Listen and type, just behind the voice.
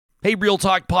Hey, Real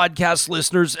Talk podcast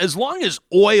listeners, as long as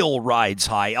oil rides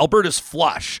high, Alberta's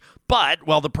flush. But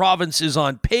while the province is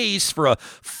on pace for a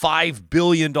 $5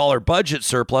 billion budget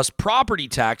surplus, property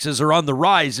taxes are on the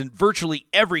rise in virtually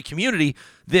every community.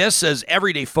 This as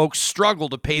everyday folks struggle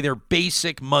to pay their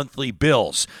basic monthly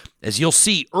bills. As you'll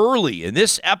see early in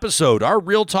this episode, our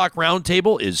Real Talk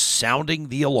Roundtable is sounding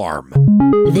the alarm.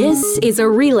 This is a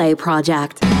relay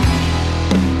project.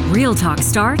 Real Talk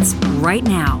starts right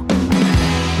now.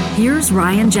 Here's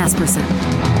Ryan Jesperson.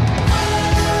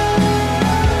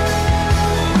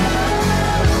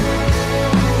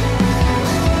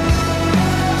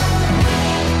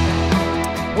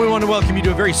 We want to welcome you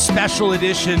to a very special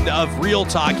edition of Real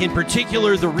Talk, in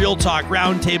particular the Real Talk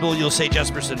Roundtable. You'll say,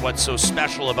 Jesperson, what's so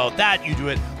special about that? You do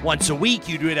it once a week.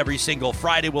 You do it every single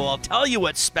Friday. Well, I'll tell you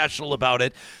what's special about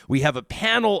it. We have a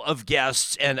panel of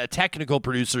guests and a technical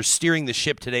producer steering the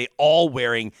ship today, all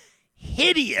wearing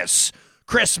hideous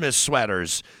Christmas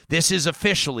sweaters. This is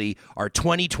officially our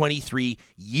 2023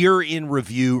 year in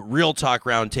review Real Talk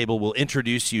Roundtable. We'll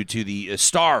introduce you to the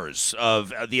stars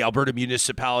of the Alberta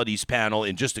Municipalities panel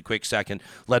in just a quick second,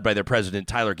 led by their president,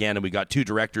 Tyler Gannon. We got two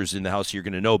directors in the house. You're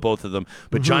going to know both of them.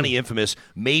 But Johnny Infamous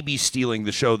may be stealing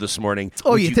the show this morning.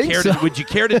 Oh, you think so? Would you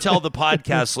care to tell the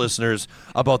podcast listeners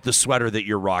about the sweater that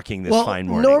you're rocking this fine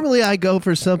morning? Normally I go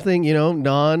for something,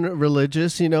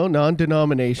 non-religious,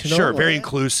 non-denominational. Sure, very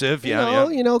inclusive.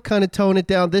 Kind of tone it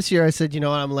down. This year I said,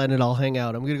 I'm letting it all hang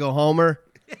out. I'm going to go Homer.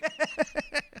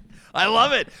 I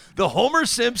love it. The Homer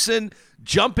Simpson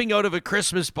jumping out of a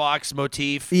Christmas box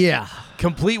motif. Yeah.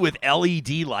 Complete with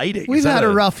LED lighting. We've had a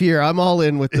rough year. I'm all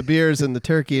in with the beers and the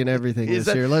turkey and everything this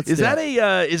year. Is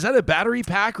that a battery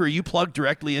pack, or are you plugged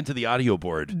directly into the audio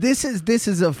board? This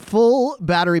is a full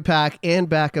battery pack and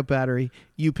backup battery.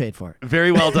 You paid for it.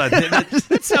 Very well done.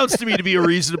 That sounds to me to be a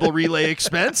reasonable relay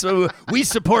expense. So we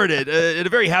support it. And a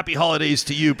very happy holidays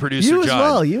to you, producer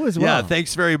John. You as well. Yeah,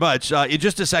 thanks very much. In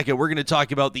just a second, we're going to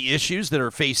talk about the issues that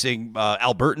are facing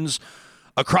Albertans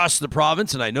across the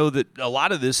province, and I know that a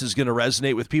lot of this is going to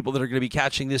resonate with people that are going to be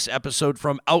catching this episode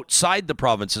from outside the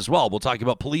province as well. We'll talk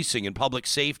about policing and public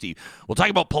safety. We'll talk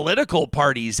about political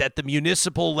parties at the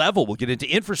municipal level. We'll get into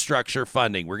infrastructure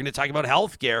funding. We're going to talk about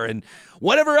healthcare and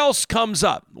whatever else comes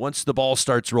up once the ball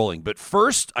starts rolling. But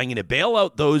first, I'm going to bail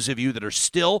out those of you that are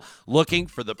still looking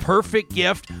for the perfect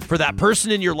gift for that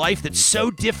person in your life that's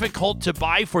so difficult to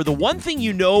buy for. The one thing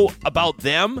you know about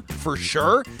them for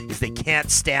sure is they can't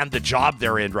stand the job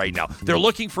they're in right now. They're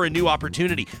looking for a new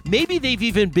opportunity. Maybe they've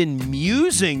even been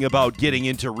musing about getting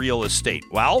into real estate.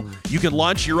 Well, you can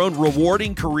launch your own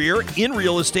rewarding career in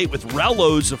real estate with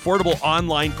Rello's affordable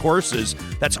online courses.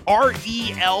 That's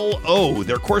RELO.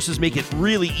 Their courses make it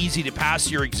really easy to pass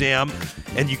your exam,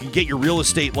 and you can get your real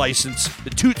estate license.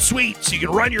 The toot sweet, so you can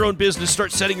run your own business,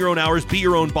 start setting your own hours, be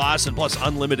your own boss, and plus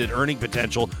unlimited earning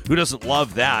potential. Who doesn't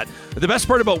love that? The best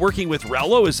part about working with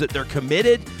Rello is that they're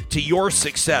committed to your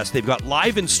success. They've got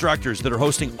live instructors that are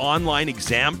hosting online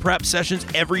exam prep sessions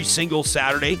every single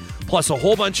Saturday, plus a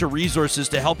whole bunch of resources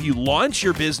to help you launch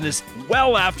your business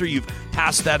well after you've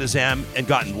passed that exam and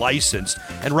gotten licensed.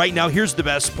 And right now, here's the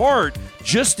best part.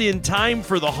 Just in time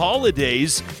for the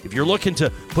holidays, if you're looking to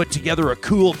put together a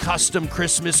cool custom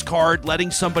Christmas card, letting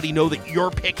somebody know that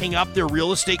you're picking up their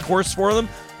real estate course for them,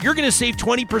 you're going to save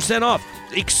 20% off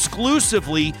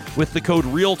exclusively with the code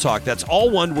REALTALK. That's all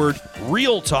one word,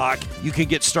 REALTALK. You can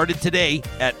get started today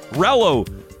at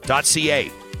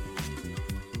rello.ca.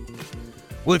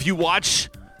 Well, if you watch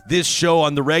this show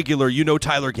on the regular, you know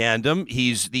Tyler Gannon.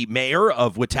 He's the mayor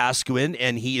of Wetaskiwin,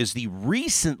 and he is the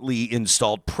recently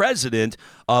installed president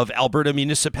of Alberta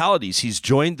Municipalities. He's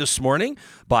joined this morning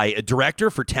by a director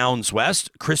for Towns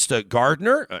West, Krista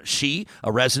Gardner. She,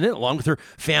 a resident, along with her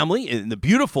family in the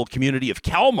beautiful community of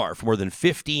Kalmar for more than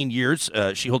 15 years.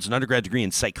 She holds an undergrad degree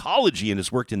in psychology and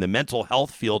has worked in the mental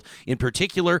health field, in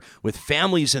particular with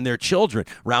families and their children.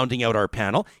 Rounding out our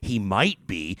panel, he might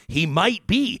be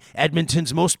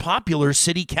Edmonton's most popular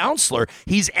city councillor.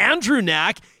 He's Andrew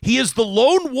Knack. He is the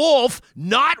lone wolf,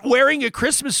 not wearing a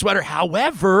Christmas sweater.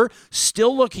 However,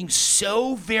 still looking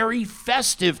so very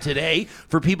festive today.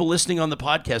 For people listening on the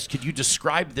podcast, could you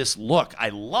describe this look? I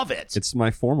love it. It's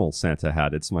my formal Santa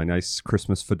hat. It's my nice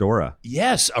Christmas fedora.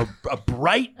 Yes, a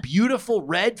bright, beautiful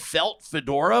red felt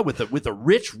fedora with a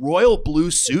rich royal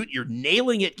blue suit. You're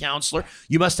nailing it, counselor.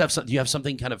 You must have something. Do you have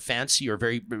something kind of fancy or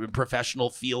very professional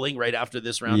feeling right after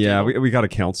this round? Yeah, we got a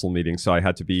council meeting, so I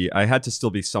had to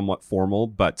still be somewhat formal,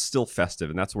 but still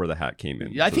festive, and that's where the hat came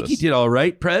in. Yeah, I think he did all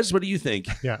right. Prez, what do you think?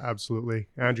 Yeah, absolutely.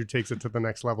 Andrew takes it to the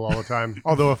next level all the time.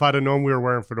 Although if I'd have known we were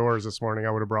wearing fedoras this morning,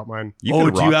 I would have brought mine. Do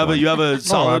you have a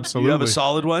solid? absolutely. You have a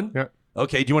solid one? Yeah.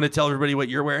 Okay, do you want to tell everybody what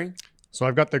you're wearing? So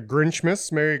I've got the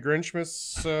Grinchmas, Merry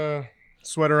Grinchmas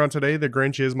sweater on today. The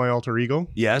Grinch is my alter ego.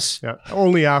 Yes. Yeah,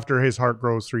 only after his heart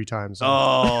grows 3 times.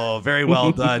 Oh, very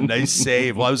well done. Nice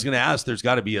save. Well, I was going to ask. There's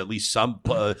got to be at least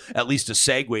at least a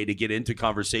segue to get into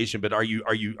conversation. But are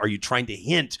you trying to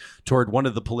hint toward one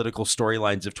of the political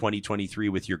storylines of 2023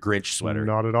 with your Grinch sweater?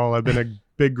 Not at all. I've been a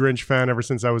big Grinch fan ever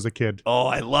since I was a kid. Oh,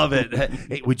 I love it.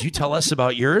 Hey, would you tell us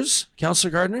about yours,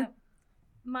 Councillor Gardner?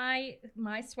 My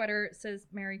sweater says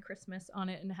Merry Christmas on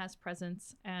it and has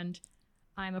presents, and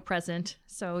I'm a present,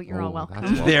 so you're all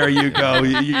welcome. There you go.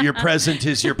 Your present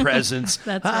is your presence.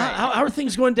 That's right. How are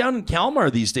things going down in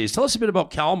Kalmar these days? Tell us a bit about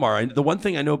Kalmar. The one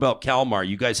thing I know about Kalmar,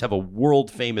 you guys have a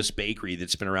world-famous bakery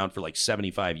that's been around for like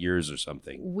 75 years or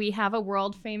something. We have a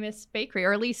world-famous bakery,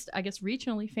 or at least, I guess,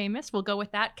 regionally famous. We'll go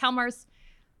with that. Kalmar's,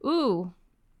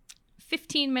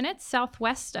 15 minutes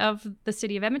southwest of the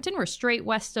city of Edmonton. We're straight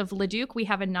west of Leduc. We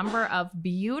have a number of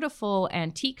beautiful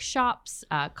antique shops,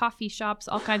 coffee shops,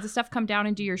 all kinds of stuff. Come down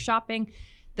and do your shopping.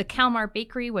 The Kalmar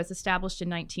Bakery was established in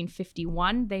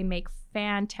 1951. They make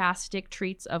fantastic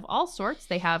treats of all sorts.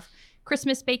 They have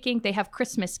Christmas baking. They have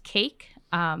Christmas cake.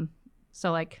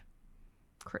 So like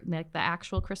the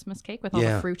actual Christmas cake with all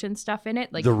the fruit and stuff in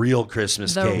it, like the real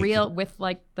Christmas cake, with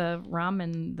like the rum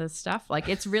and the stuff. Like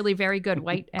it's really very good.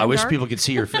 White and I wish dark. people could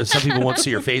see some people won't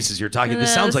see your faces. You're talking.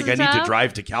 This sounds like I need to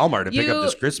drive to Kalmar to pick up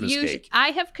this Christmas cake.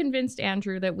 I have convinced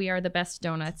Andrew that we are the best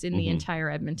donuts in the entire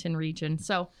Edmonton region.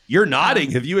 So you're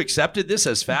nodding. Have you accepted this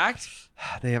as fact?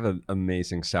 They have an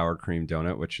amazing sour cream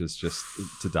donut, which is just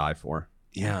to die for.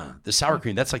 Yeah, the sour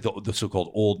cream, that's like the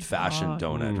so-called old-fashioned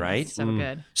donut, right? So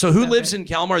good. So who lives in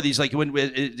Kalmar? These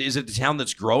is it the town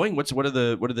that's growing? What are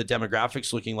the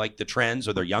demographics looking like, the trends?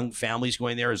 Are there young families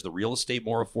going there? Is the real estate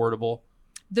more affordable?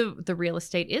 The real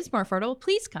estate is more affordable.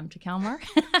 Please come to Kalmar.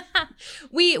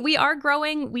 We are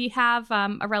growing. We have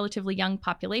a relatively young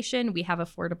population. We have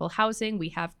affordable housing. We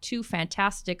have 2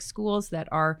 fantastic schools that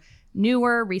are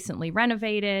newer, recently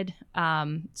renovated.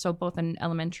 So both an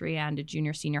elementary and a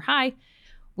junior senior high.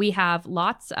 We have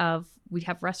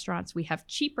restaurants. We have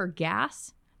cheaper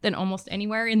gas than almost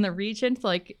anywhere in the region. So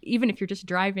like even if you're just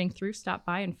driving through, stop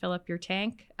by and fill up your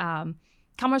tank.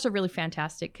 Kalmar's a really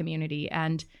fantastic community,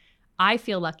 and I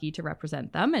feel lucky to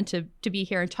represent them and to be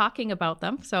here and talking about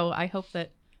them. So I hope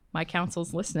that my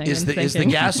council's listening. Is the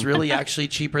gas really actually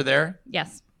cheaper there?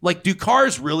 Yes. Like, do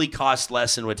cars really cost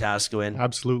less in Wetaskiwin?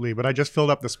 Absolutely. But I just filled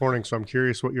up this morning, so I'm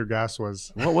curious what your gas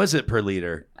was. What was it per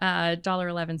liter?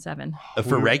 $1.11.7.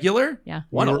 For regular? Yeah.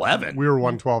 $1.11. We were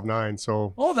 $1.12.9,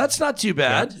 so. Oh, that's not too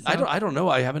bad. Yeah, I don't know.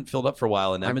 I haven't filled up for a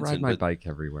while in Edmonton. I ride my bike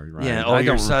everywhere. Ryan. Yeah. Oh,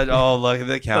 your son. Oh, look at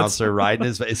the counselor riding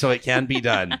his bike. So it can be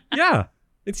done. Yeah.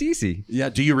 It's easy. Yeah.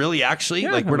 Do you really actually?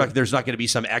 Yeah, like, there's not going to be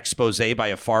some expose by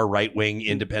a far right wing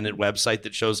independent website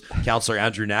that shows Councillor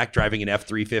Andrew Knack driving an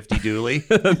F-350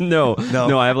 dually? No.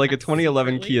 I have like a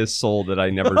 2011 Kia Soul that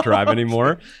I never drive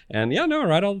anymore. And I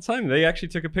ride all the time. They actually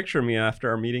took a picture of me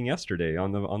after our meeting yesterday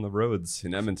on the roads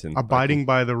in Edmonton. Abiding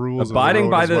by the rules Abiding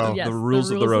of the road by as well. Yes, the rules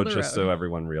of the road, road. just so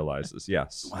everyone realizes.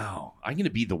 Yes. Wow. I'm going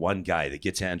to be the one guy that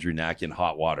gets Andrew Knack in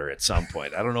hot water at some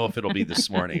point. I don't know if it'll be this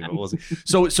morning, but we'll see.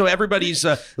 So everybody's...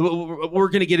 we're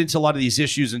going to get into a lot of these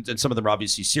issues, and some of them are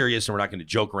obviously serious, and we're not going to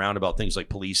joke around about things like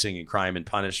policing and crime and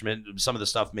punishment. Some of the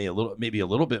stuff maybe a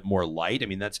little bit more light. I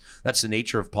mean, that's the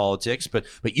nature of politics. But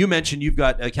you mentioned you've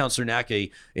got Councillor Knack a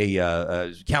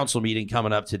council meeting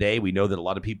coming up today. We know that a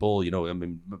lot of people,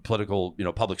 political,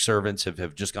 public servants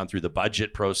have just gone through the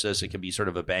budget process. It can be sort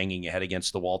of a banging your head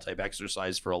against the wall type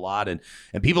exercise for a lot, and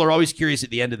people are always curious at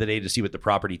the end of the day to see what the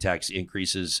property tax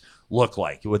increases look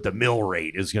like, what the mill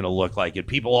rate is going to look like, and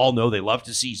people all know they love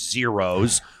to see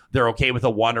zeros. They're okay with a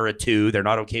 1 or a 2. They're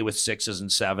not okay with 6s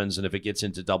and 7s. And if it gets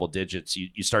into double digits,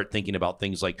 you start thinking about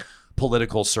things like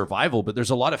political survival. But there's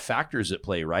a lot of factors at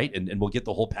play, right? And we'll get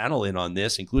the whole panel in on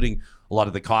this, including a lot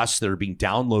of the costs that are being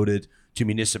downloaded to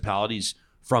municipalities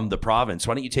from the province.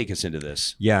 Why don't you take us into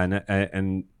this? Yeah,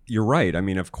 and you're right. I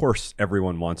mean, of course,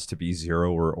 everyone wants to be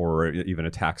zero or even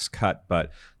a tax cut.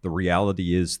 But the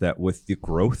reality is that with the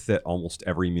growth that almost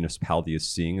every municipality is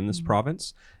seeing in this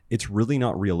province, it's really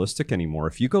not realistic anymore.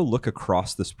 If you go look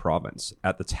across this province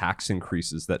at the tax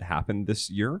increases that happened this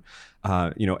year,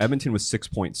 Edmonton was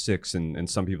 6.6, and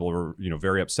some people were,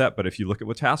 very upset. But if you look at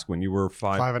Wetaskiwin, you were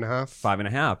 5.5.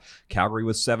 5.5. Calgary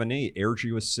was 7.8.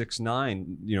 Airdrie was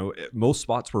 6.9. Most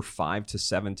spots were 5 to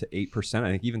 7 to 8%.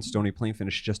 I think even Stony Plain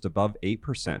finished just above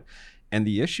 8%. And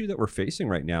the issue that we're facing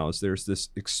right now is there's this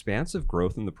expansive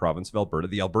growth in the province of Alberta.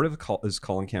 The Alberta is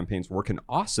Calling campaign's working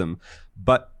awesome,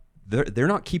 but they're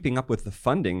not keeping up with the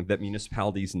funding that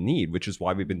municipalities need, which is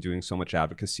why we've been doing so much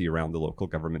advocacy around the local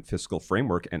government fiscal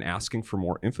framework and asking for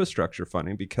more infrastructure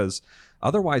funding, because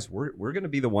otherwise we're going to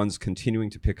be the ones continuing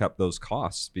to pick up those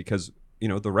costs, because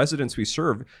the residents we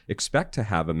serve expect to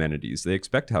have amenities. They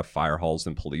expect to have fire halls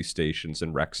and police stations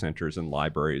and rec centers and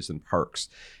libraries and parks.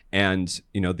 And,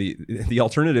 the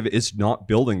alternative is not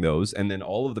building those. And then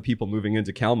all of the people moving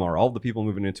into Kalmar, all of the people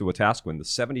moving into Wetaskiwin, the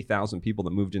 70,000 people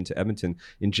that moved into Edmonton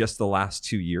in just the last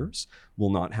 2 years will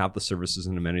not have the services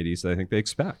and amenities that I think they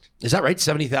expect. Is that right?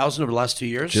 70,000 over the last 2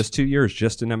 years? Just 2 years,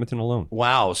 just in Edmonton alone.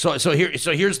 Wow. So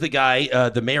here's the guy,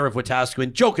 the mayor of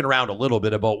Wetaskiwin, joking around a little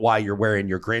bit about why you're wearing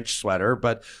your Grinch sweater,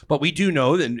 but we do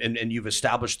know, and you've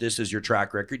established this as your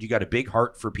track record. You got a big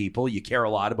heart for people. You care a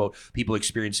lot about people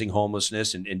experiencing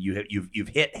homelessness, and you've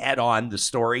hit head on the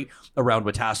story around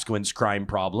Wetaskiwin's crime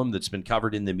problem that's been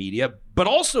covered in the media. But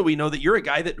also we know that you're a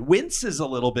guy that winces a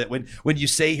little bit when you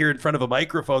say here in front of a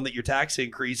microphone that your tax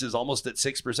increase is almost at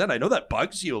 6%. I know that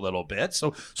bugs you a little bit.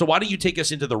 So why don't you take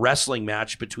us into the wrestling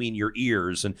match between your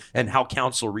ears and how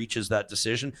council reaches that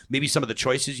decision? Maybe some of the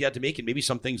choices you had to make, and maybe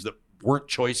some things that weren't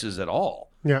choices at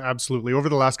all. Yeah, absolutely. Over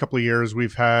the last couple of years,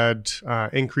 we've had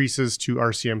increases to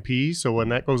RCMP. So when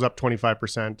that goes up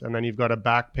 25%, and then you've got a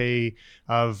back pay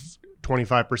of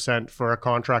 25% for a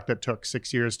contract that took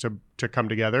 6 years to come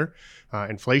together.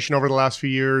 Inflation over the last few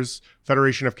years.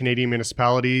 Federation of Canadian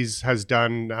Municipalities has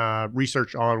done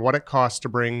research on what it costs to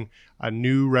bring a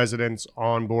new residence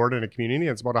on board in a community.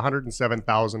 It's about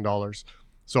 $107,000.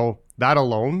 So that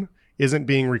alone isn't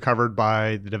being recovered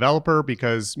by the developer,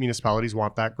 because municipalities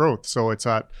want that growth. So it's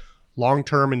a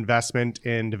long-term investment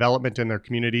in development in their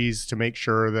communities to make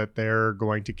sure that they're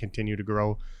going to continue to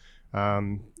grow.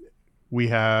 We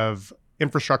have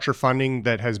infrastructure funding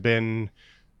that has been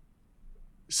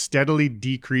steadily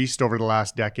decreased over the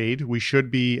last decade. We should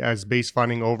be, as base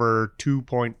funding, over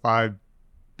 $2.5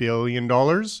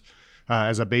 billion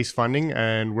as a base funding,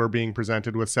 and we're being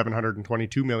presented with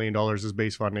 $722 million as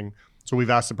base funding. So we've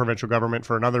asked the provincial government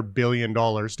for another $1 billion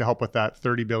to help with that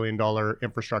 $30 billion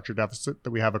infrastructure deficit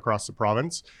that we have across the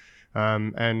province.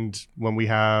 And when we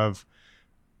have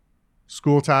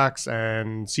school tax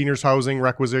and seniors housing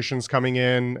requisitions coming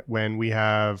in, when we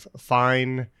have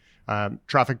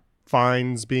traffic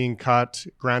fines being cut,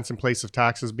 grants in place of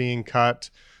taxes being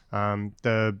cut,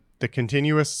 the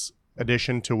continuous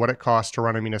addition to what it costs to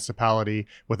run a municipality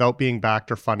without being backed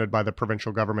or funded by the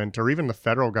provincial government or even the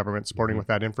federal government supporting with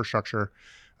that infrastructure,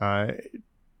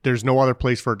 there's no other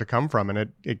place for it to come from.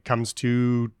 And it comes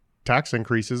to tax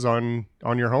increases on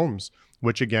your homes,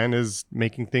 which again is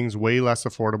making things way less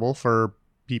affordable for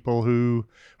people who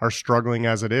are struggling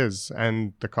as it is.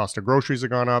 And the cost of groceries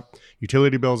have gone up,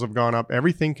 utility bills have gone up,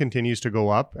 everything continues to go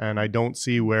up. And I don't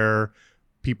see where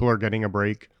people are getting a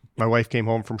break. My wife came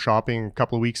home from shopping a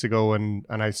couple of weeks ago, and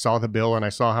I saw the bill, and I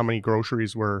saw how many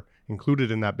groceries were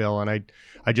included in that bill. And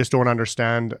I just don't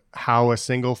understand how a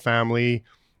single family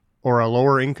or a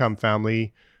lower income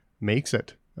family makes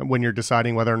it when you're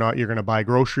deciding whether or not you're going to buy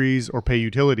groceries or pay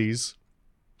utilities.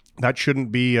 That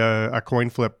shouldn't be a coin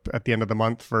flip at the end of the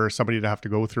month for somebody to have to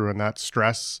go through. And that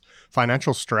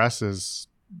financial stress is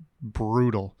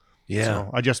brutal. Yeah.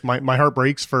 So my heart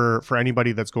breaks for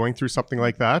anybody that's going through something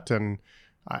like that. And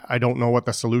I don't know what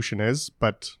the solution is,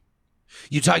 but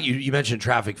you mentioned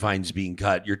traffic fines being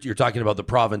cut. You're talking about the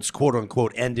province, quote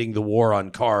unquote, ending the war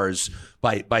on cars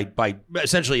by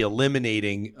essentially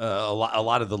eliminating a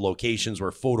lot of the locations where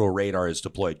photo radar is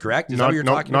deployed. Correct? Is that what you're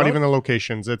talking about? Not even the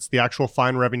locations. It's the actual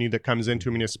fine revenue that comes into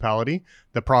a municipality.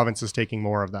 The province is taking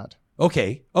more of that.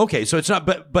 Okay. So it's not,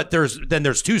 but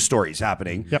there's two stories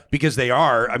happening. Yep. Because they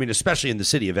are, I mean, especially in the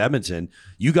city of Edmonton,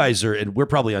 you guys are, and we're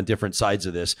probably on different sides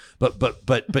of this,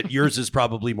 but yours is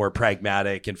probably more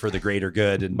pragmatic and for the greater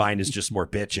good, and mine is just more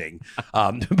bitching.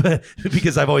 But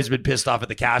because I've always been pissed off at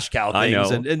the cash cow things,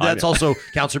 and that's also,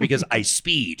 Councillor, because I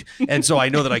speed, and so I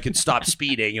know that I could stop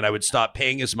speeding and I would stop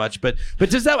paying as much. But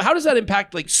how does that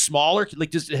impact like smaller? Like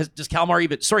does Kalmar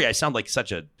even? Sorry, I sound like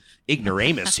such a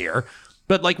ignoramus here.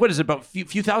 But like, what is it, about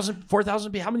few thousand,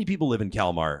 4,000? How many people live in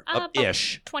Kalmar?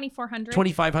 Ish. 2,400.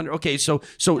 2,500. Okay, so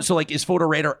like, is photo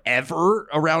radar ever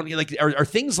around? Like, are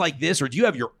things like this, or do you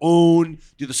have your own?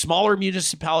 Do the smaller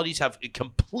municipalities have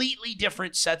completely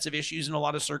different sets of issues in a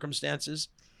lot of circumstances?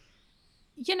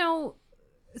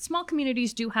 Small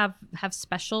communities do have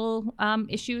special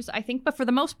issues, I think, but for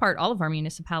the most part, all of our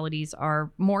municipalities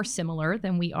are more similar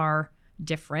than we are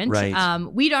different. Right.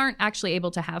 We aren't actually able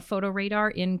to have photo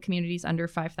radar in communities under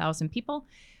 5,000 people,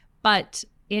 but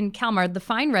in Kalmar, the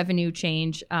fine revenue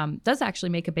change does actually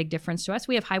make a big difference to us.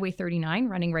 We have Highway 39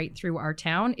 running right through our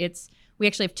town. We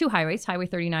actually have two highways, Highway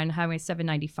 39 and Highway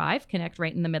 795, connect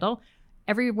right in the middle.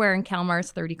 Everywhere in Kalmar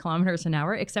is 30 kilometers an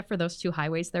hour, except for those two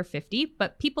highways, they're 50.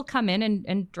 But people come in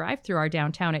and drive through our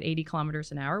downtown at 80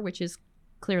 kilometers an hour, which is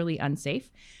clearly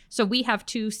unsafe. So we have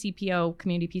two CPO,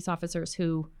 community peace officers,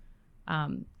 who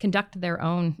conduct their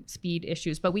own speed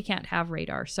issues, but we can't have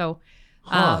radar. So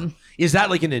is that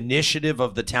like an initiative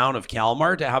of the town of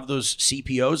Kalmar to have those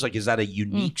CPOs? Like, is that a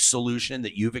unique solution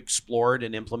that you've explored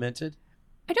and implemented?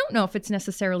 I don't know if it's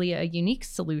necessarily a unique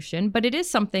solution, but it is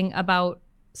something about.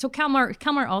 So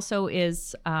Kalmar also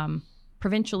is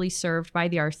provincially served by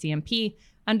the RCMP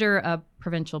under a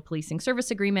provincial policing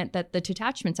service agreement that the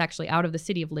detachment's actually out of the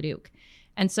city of Leduc.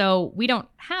 And so we don't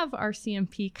have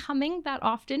RCMP coming that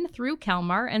often through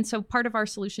Kalmar. And so part of our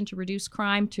solution to reduce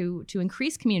crime, to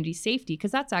increase community safety,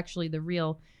 because that's actually the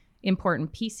real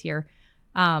important piece here,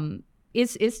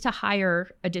 is to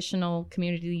hire additional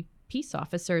community peace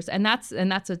officers. And that's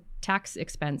a tax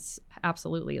expense.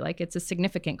 Absolutely. Like, it's a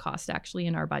significant cost actually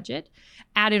in our budget,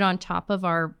 added on top of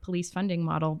our police funding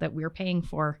model that we're paying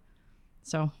for.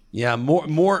 So yeah,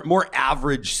 more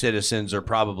average citizens are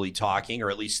probably talking, or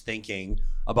at least thinking,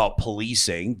 about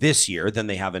policing this year than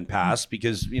they have in past,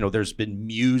 because there's been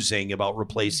musing about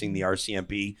replacing the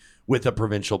RCMP with a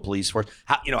provincial police force.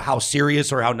 How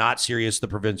serious or how not serious the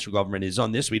provincial government is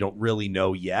on this, we don't really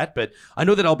know yet. But I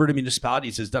know that Alberta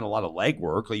Municipalities has done a lot of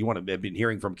legwork. Like, have been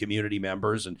hearing from community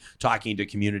members and talking to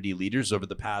community leaders over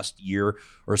the past year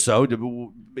or so.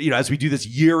 As we do this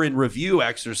year in review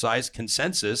exercise,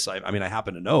 consensus, I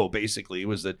happen to know basically,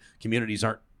 was that communities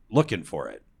aren't looking for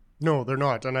it. No, they're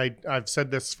not. And I've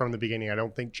said this from the beginning. I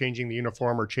don't think changing the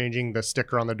uniform or changing the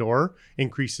sticker on the door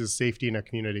increases safety in a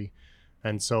community.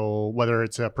 And so whether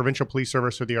it's a provincial police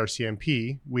service or the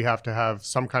RCMP, we have to have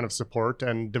some kind of support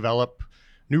and develop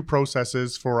new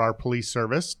processes for our police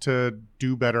service to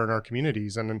do better in our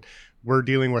communities. And we're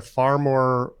dealing with far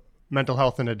more mental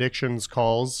health and addictions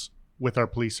calls with our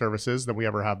police services than we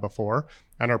ever have before.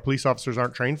 And our police officers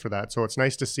aren't trained for that. So it's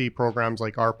nice to see programs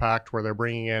like RPACT, where they're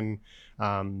bringing in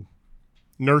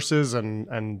nurses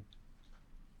and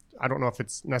I don't know if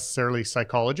it's necessarily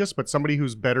psychologists, but somebody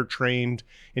who's better trained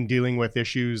in dealing with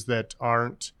issues that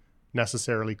aren't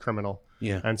necessarily criminal.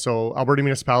 Yeah. And so Alberta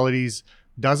Municipalities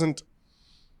doesn't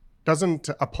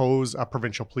oppose a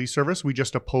provincial police service. We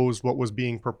just oppose what was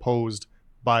being proposed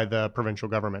by the provincial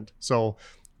government. So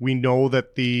we know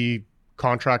that the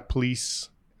contract police,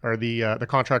 or the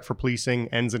contract for policing,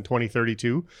 ends in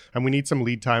 2032, and we need some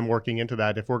lead time working into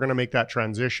that. If we're going to make that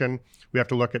transition, we have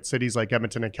to look at cities like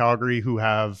Edmonton and Calgary, who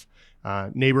have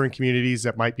neighboring communities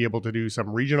that might be able to do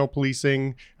some regional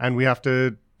policing, and we have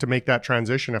to make that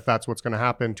transition, if that's what's going to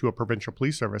happen, to a provincial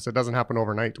police service. It doesn't happen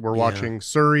overnight. We're watching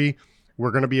Surrey.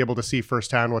 We're going to be able to see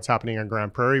firsthand what's happening in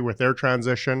Grand Prairie with their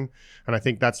transition, and I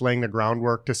think that's laying the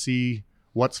groundwork to see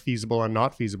what's feasible and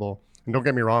not feasible. And don't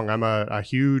get me wrong, I'm a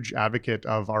huge advocate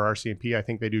of our RCMP. I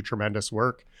think they do tremendous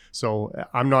work. So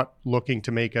I'm not looking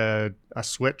to make a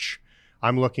switch.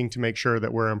 I'm looking to make sure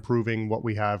that we're improving what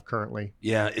we have currently.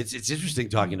 Yeah, it's interesting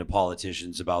talking to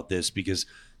politicians about this, because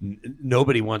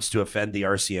nobody wants to offend the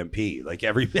RCMP. Like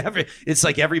it's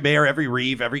like every mayor, every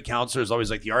reeve, every councillor is always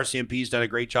like, the RCMP's done a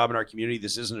great job in our community.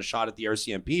 This isn't a shot at the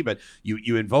RCMP, but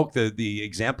you invoke the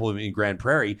example in Grand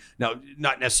Prairie. Now,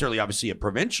 not necessarily obviously a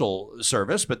provincial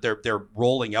service, but they're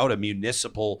rolling out a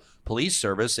municipal police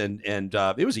service, and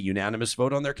it was a unanimous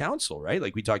vote on their council, right?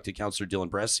 Like, we talked to Councillor Dylan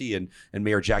Bressy and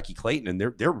Mayor Jackie Clayton, and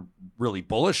they're really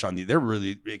bullish on they're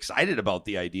really excited about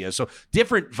the idea. So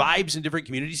different vibes in different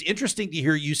communities. Interesting to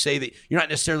hear you say that you're not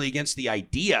necessarily against the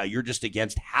idea, you're just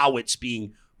against how it's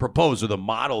being proposed, or the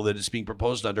model that it's being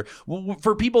proposed under. Well,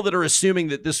 for people that are assuming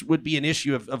that this would be an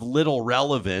issue of little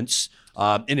relevance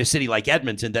in a city like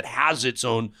Edmonton that has its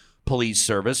own police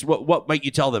service, what might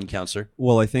you tell them, Councillor?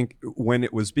 Well, I think when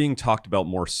it was being talked about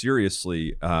more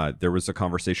seriously, there was a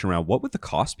conversation around what would the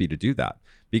cost be to do that?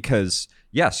 Because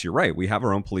yes, you're right. We have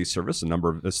our own police service.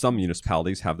 Some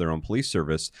municipalities have their own police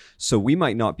service. So we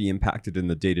might not be impacted in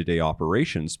the day-to-day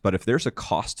operations, but if there's a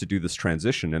cost to do this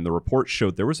transition, and the report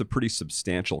showed there was a pretty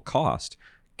substantial cost,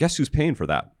 guess who's paying for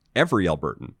that? Every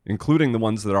Albertan, including the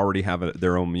ones that already have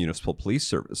their own municipal police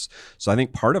service. So I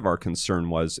think part of our concern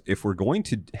was, if we're going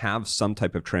to have some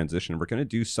type of transition, we're going to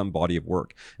do some body of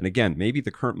work. And again, maybe the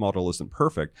current model isn't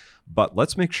perfect, but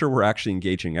let's make sure we're actually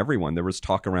engaging everyone. There was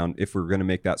talk around if we were going to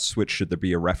make that switch, should there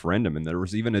be a referendum? And there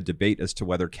was even a debate as to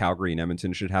whether Calgary and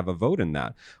Edmonton should have a vote in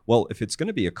that. Well, if it's going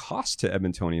to be a cost to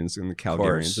Edmontonians and the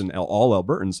Calgarians and all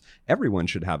Albertans, everyone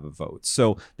should have a vote.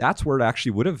 So that's where it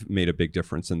actually would have made a big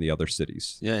difference in the other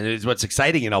cities. Yeah, and it's what's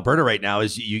exciting in Alberta right now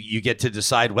is you get to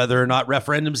decide whether or not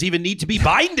referendums even need to be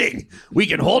binding. We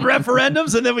can hold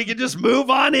referendums and then we can just move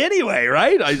on anyway,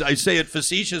 right? I say it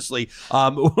facetiously.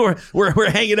 We're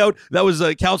hanging out. That was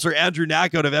Councillor Andrew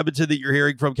Knack out of Edmonton that you're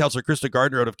hearing from, Councillor Krista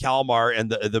Gardner out of Kalmar, and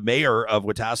the mayor of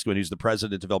Wetaskiwin, who's the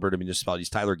president of Alberta Municipalities,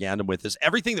 Tyler Gandam, with us.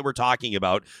 Everything that we're talking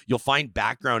about, you'll find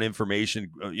background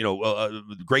information,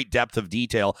 great depth of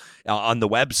detail on the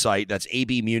website. That's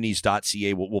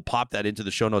abmunis.ca. We'll pop that into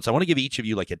the show notes. I want to give each of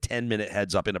you like a 10-minute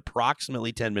heads up. In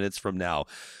approximately 10 minutes from now,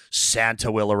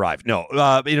 Santa will arrive. No,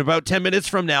 in about 10 minutes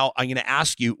from now, I'm going to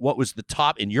ask you what was the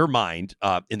top, in your mind,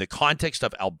 in the context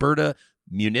of Alberta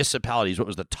municipalities, what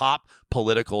was the top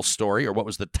political story, or what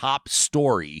was the top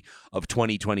story of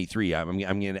 2023? I'm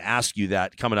going to ask you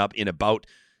that coming up in about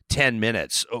 10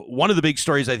 minutes. One of the big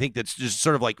stories, I think, that's just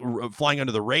sort of like flying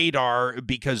under the radar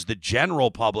because the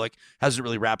general public hasn't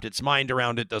really wrapped its mind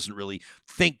around it, doesn't really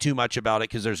think too much about it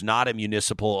because there's not a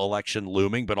municipal election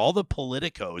looming, but all the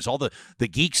politicos, all the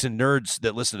geeks and nerds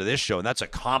that listen to this show, and that's a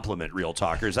compliment, Real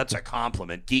Talkers, that's a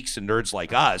compliment, geeks and nerds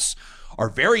like us, are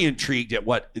very intrigued at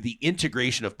what the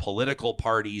integration of political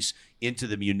parties into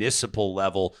the municipal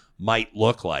level might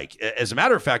look like. As a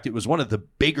matter of fact, it was one of the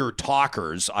bigger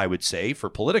talkers, I would say, for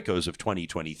politicos of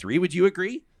 2023. Would you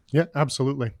agree? Yeah,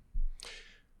 absolutely.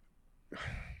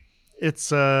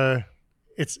 It's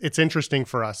interesting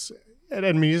for us. At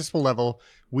a municipal level,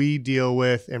 we deal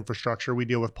with infrastructure, we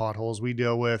deal with potholes, we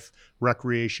deal with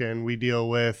recreation, we deal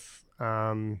with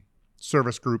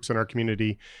service groups in our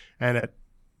community. And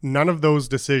none of those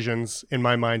decisions, in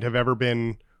my mind, have ever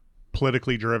been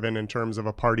politically driven in terms of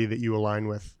a party that you align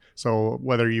with. So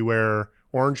whether you wear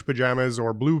orange pajamas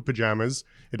or blue pajamas,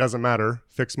 it doesn't matter.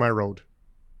 Fix my road.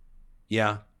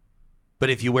 Yeah. But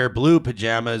if you wear blue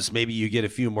pajamas, maybe you get a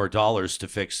few more dollars to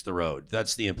fix the road.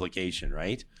 That's the implication,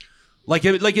 right? Like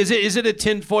is it a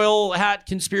tinfoil hat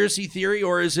conspiracy theory,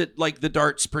 or is it like the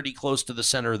dart's pretty close to the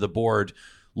center of the board,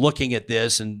 looking at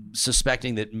this and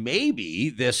suspecting that maybe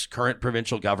this current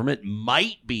provincial government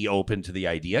might be open to the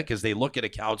idea because they look at a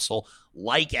council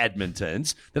like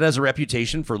Edmonton's that has a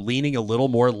reputation for leaning a little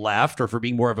more left or for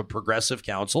being more of a progressive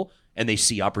council, and they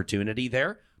see opportunity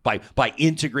there by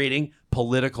integrating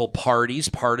political parties,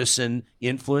 partisan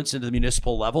influence into the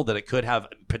municipal level, that it could have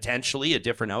potentially a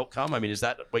different outcome. I mean, is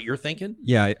that what you're thinking?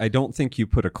 Yeah, I don't think you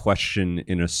put a question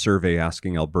in a survey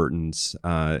asking Albertans,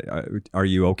 are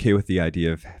you okay with the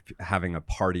idea of having a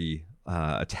party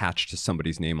attached to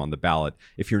somebody's name on the ballot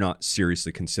if you're not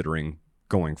seriously considering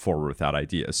going forward with that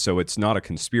idea. So it's not a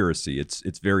conspiracy.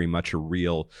 It's very much a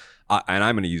real, and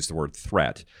I'm going to use the word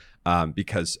threat,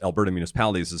 because Alberta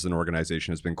Municipalities as an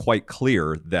organization has been quite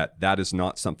clear that that is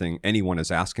not something anyone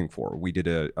is asking for. We did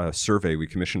a survey, we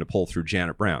commissioned a poll through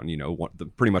Janet Brown,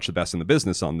 pretty much the best in the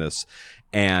business on this.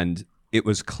 And it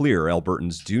was clear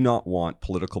Albertans do not want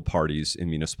political parties in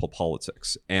municipal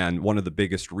politics. And one of the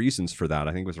biggest reasons for that,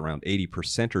 I think, was around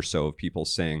 80% or so of people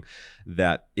saying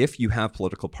that if you have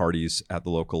political parties at the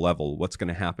local level, what's going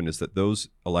to happen is that those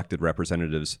elected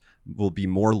representatives will be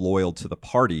more loyal to the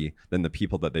party than the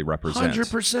people that they represent.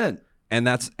 100%. And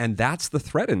that's the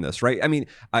threat in this, right? I mean,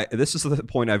 this is the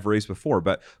point I've raised before,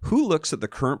 but who looks at the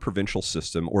current provincial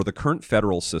system or the current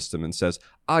federal system and says,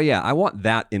 oh yeah, I want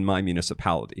that in my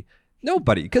municipality?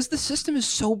 Nobody, because the system is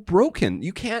so broken.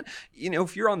 You can't,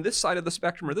 if you're on this side of the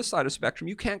spectrum or this side of the spectrum,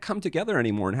 you can't come together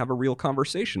anymore and have a real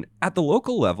conversation. At the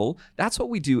local level, that's what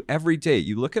we do every day.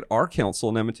 You look at our council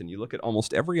in Edmonton, you look at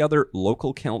almost every other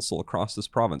local council across this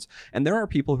province, and there are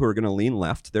people who are going to lean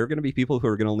left. There are going to be people who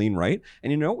are going to lean right.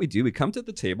 And you know what we do? We come to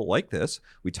the table like this,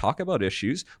 we talk about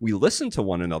issues, we listen to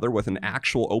one another with an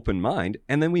actual open mind,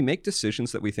 and then we make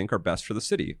decisions that we think are best for the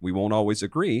city. We won't always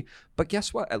agree, but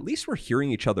guess what? At least we're hearing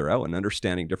each other out and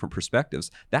understanding different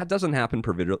perspectives. That doesn't happen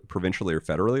provincially or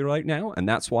federally right now, and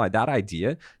that's why that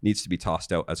idea needs to be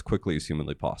tossed out as quickly as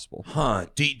humanly possible.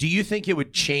 Do you think it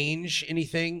would change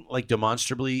anything like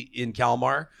demonstrably in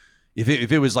Kalmar? If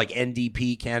it was like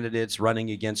NDP candidates running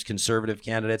against conservative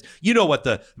candidates, what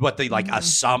the like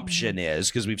assumption is,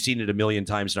 because we've seen it a million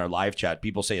times in our live chat.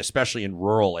 People say, especially in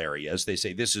rural areas, they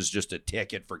say this is just a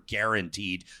ticket for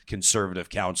guaranteed conservative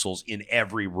councils in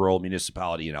every rural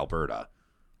municipality in Alberta.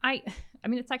 I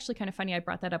mean, it's actually kind of funny. I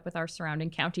brought that up with our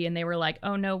surrounding county, and they were like,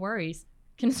 "Oh, no worries,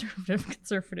 conservative,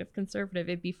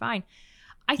 it'd be fine."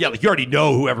 Like you already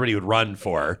know who everybody would run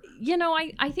for.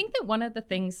 I think that one of the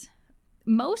things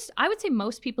I would say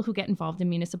most people who get involved in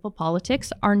municipal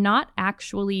politics are not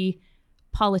actually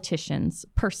politicians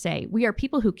per se. We are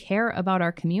people who care about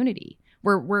our community.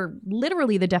 We're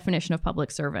literally the definition of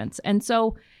public servants. And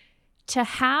so to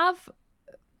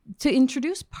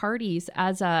introduce parties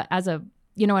as a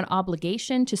an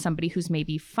obligation to somebody who's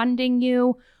maybe funding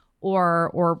you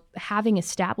or having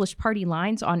established party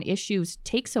lines on issues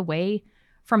takes away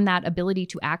from that ability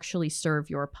to actually serve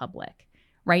your public,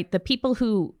 right? The people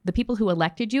who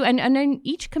elected you, and in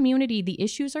each community, the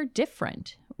issues are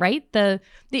different, right? The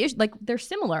like they're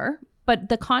similar, but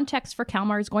the context for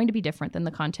Kalmar is going to be different than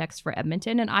the context for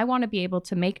Edmonton. And I want to be able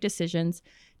to make decisions,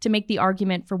 to make the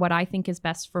argument for what I think is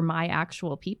best for my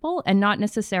actual people, and not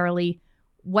necessarily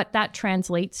what that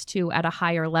translates to at a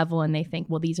higher level. And they think,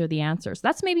 well, these are the answers.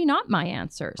 That's maybe not my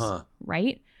answers,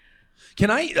 right? Can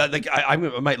I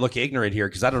might look ignorant here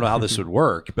because I don't know how this would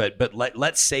work, but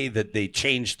let's say that they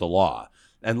changed the law.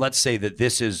 And let's say that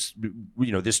this is,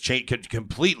 this change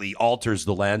completely alters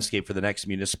the landscape for the next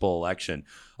municipal election.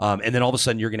 And then all of a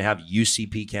sudden you're going to have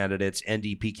UCP candidates,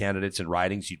 NDP candidates in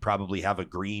ridings. You'd probably have a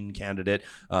Green candidate,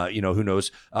 who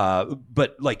knows.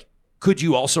 But like, could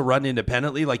you also run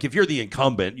independently? Like if you're the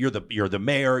incumbent, you're the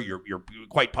mayor, you're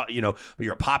quite,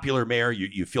 you're a popular mayor,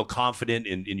 you feel confident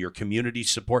in your community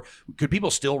support. Could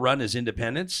people still run as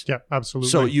independents? Yeah,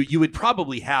 absolutely. So you would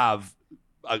probably have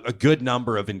a good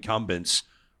number of incumbents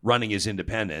running as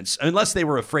independents, unless they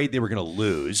were afraid they were going to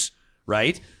lose,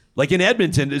 right? Like in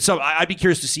Edmonton, so I'd be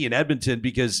curious to see in Edmonton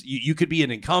because you could be an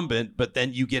incumbent, but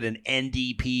then you get an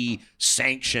NDP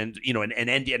sanctioned,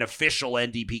 an official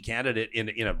NDP candidate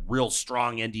in a real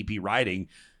strong NDP riding.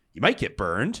 You might get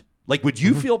burned. Like, would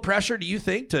you feel pressure, do you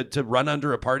think, to run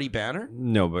under a party banner?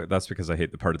 No, but that's because I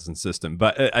hate the partisan system.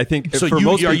 But I think so. For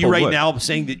most are you people right would. now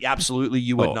saying that absolutely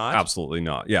you would not? Absolutely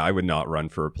not. Yeah, I would not run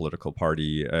for a political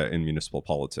party in municipal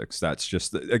politics. That's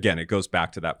just, again, it goes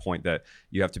back to that point that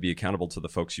you have to be accountable to the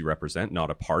folks you represent,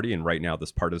 not a party. And right now,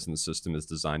 this partisan system is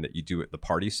designed that you do what the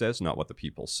party says, not what the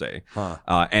people say.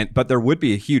 But there would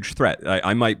be a huge threat.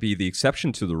 I might be the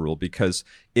exception to the rule because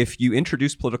if you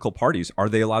introduce political parties, are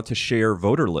they allowed to share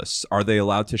voter lists? Are they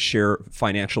allowed to share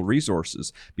financial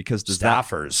resources? Because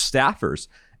staffers.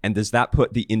 And does that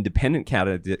put the independent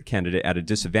candidate at a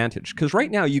disadvantage? Because right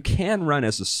now you can run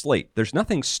as a slate. There's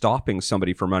nothing stopping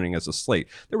somebody from running as a slate.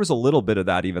 There was a little bit of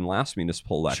that even last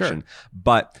municipal election,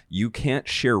 but you can't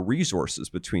share resources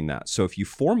between that. So if you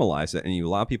formalize it and you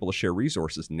allow people to share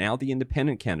resources, now the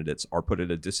independent candidates are put at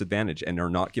a disadvantage and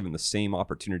are not given the same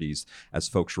opportunities as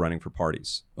folks running for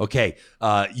parties. Okay,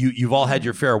 you've all had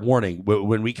your fair warning.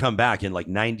 When we come back in like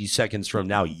 90 seconds from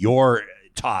now, your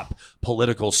top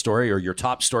political story or your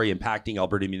top story impacting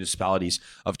Alberta municipalities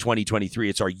of 2023.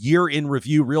 It's our year in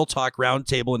review Real Talk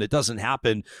Roundtable, and it doesn't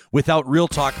happen without Real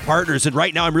Talk partners. And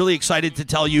right now I'm really excited to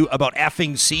tell you about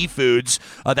Effing Seafoods.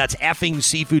 That's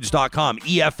effingseafoods.com,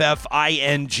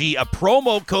 EFFING, a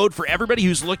promo code for everybody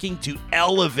who's looking to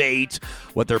elevate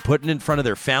what they're putting in front of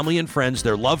their family and friends,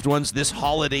 their loved ones this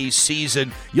holiday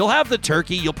season. You'll have the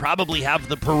turkey, you'll probably have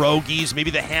the pierogies,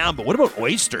 maybe the ham, but what about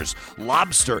oysters,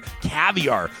 lobster,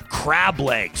 caviar, crab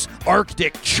legs,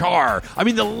 Arctic char? I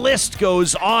mean, the list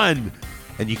goes on.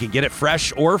 And you can get it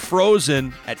fresh or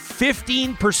frozen at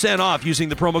 15% off using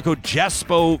the promo code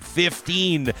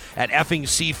JESPO15 at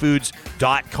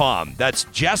effingseafoods.com. That's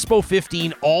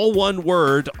JESPO15, all one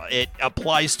word. It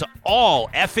applies to all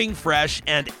effing fresh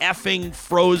and effing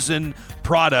frozen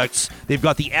products. They've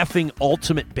got the effing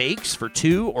ultimate bakes for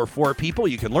 2 or 4 people.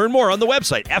 You can learn more on the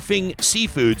website,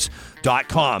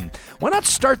 effingseafoods.com. Why not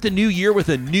start the new year with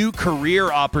a new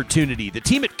career opportunity? The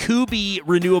team at Kubi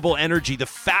Renewable Energy, the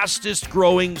fastest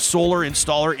growing solar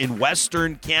installer in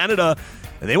Western Canada,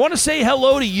 and they want to say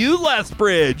hello to you,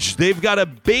 Lethbridge. They've got a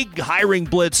big hiring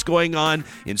blitz going on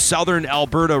in southern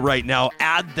Alberta right now.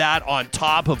 Add that on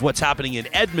top of what's happening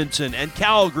in Edmonton and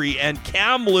Calgary and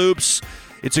Kamloops.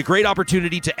 It's a great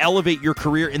opportunity to elevate your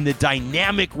career in the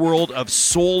dynamic world of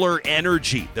solar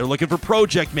energy. They're looking for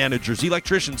project managers,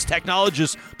 electricians,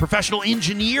 technologists, professional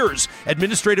engineers,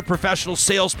 administrative professionals,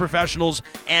 sales professionals,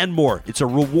 and more. It's a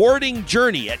rewarding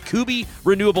journey at Kubi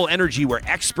Renewable Energy where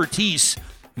expertise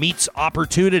meets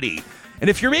opportunity. And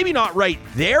if you're maybe not right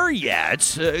there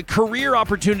yet, career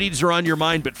opportunities are on your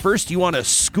mind, but first you want to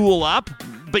school up,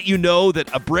 but you know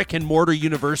that a brick and mortar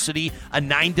university, a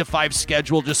 9-to-5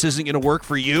 schedule just isn't going to work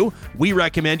for you, we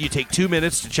recommend you take 2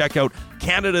 minutes to check out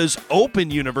Canada's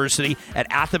Open University at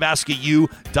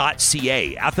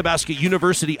athabascau.ca. Athabasca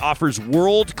University offers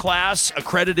world-class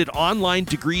accredited online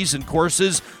degrees and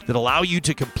courses that allow you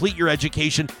to complete your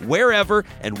education wherever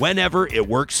and whenever it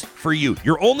works for you.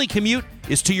 Your only commute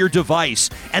is to your device.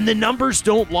 And the numbers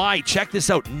don't lie. Check this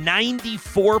out.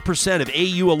 94% of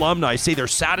AU alumni say they're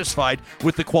satisfied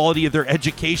with the quality of their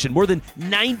education. More than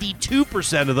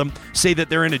 92% of them say that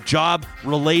they're in a job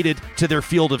related to their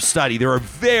field of study. There are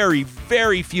very,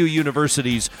 very few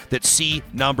universities that see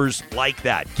numbers like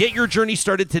that. Get your journey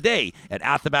started today at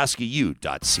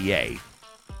athabascau.ca.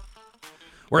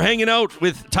 We're hanging out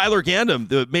with Tyler Gandam,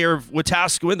 the mayor of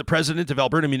Wetaskiwin, the president of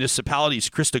Alberta Municipalities,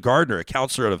 Krista Gardner, a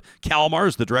councillor out of Kalmar,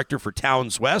 is the director for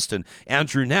Towns West, and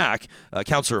Andrew Knack, a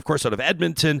councillor, of course, out of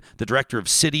Edmonton, the director of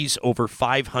Cities Over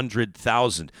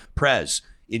 500,000. Prez,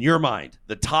 in your mind,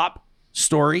 the top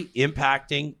story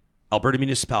impacting Alberta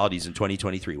municipalities in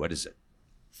 2023, what is it?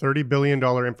 $30 billion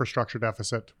infrastructure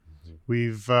deficit.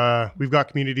 We've got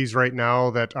communities right now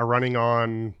that are running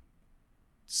on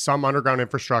some underground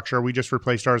infrastructure. We just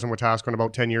replaced ours in Wetaskiwin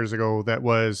about 10 years ago that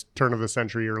was turn of the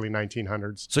century, early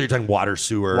 1900s. So you're talking water,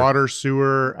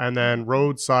 sewer, and then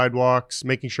roads, sidewalks,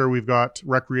 making sure we've got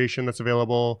recreation that's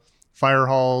available, fire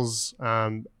halls,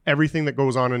 everything that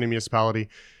goes on in a municipality.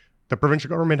 The provincial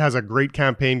government has a great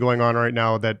campaign going on right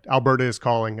now that Alberta is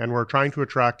calling, and we're trying to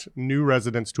attract new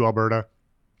residents to Alberta.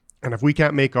 And if we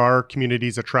can't make our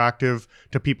communities attractive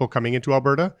to people coming into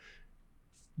Alberta,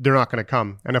 they're not going to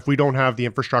come. And if we don't have the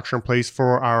infrastructure in place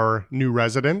for our new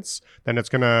residents, then it's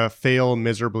going to fail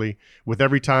miserably. With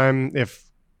every time, if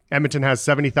Edmonton has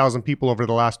 70,000 people over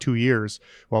the last 2 years,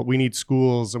 well, we need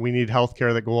schools and we need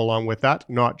healthcare that go along with that,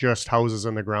 not just houses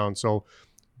in the ground. So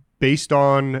based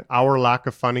on our lack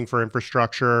of funding for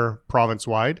infrastructure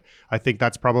province-wide, I think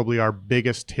that's probably our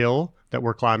biggest hill that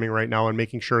we're climbing right now, and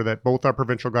making sure that both our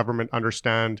provincial government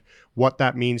understand what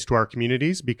that means to our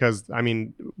communities. Because, I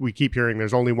mean, we keep hearing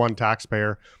there's only one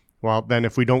taxpayer. Well, then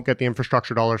if we don't get the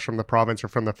infrastructure dollars from the province or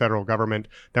from the federal government,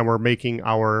 then we're making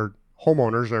our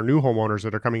homeowners, our new homeowners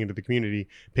that are coming into the community,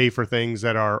 pay for things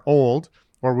that are old,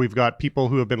 or we've got people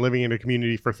who have been living in a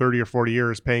community for 30 or 40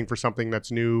 years paying for something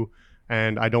that's new.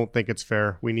 And I don't think it's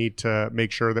fair. We need to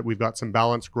make sure that we've got some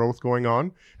balanced growth going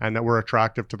on and that we're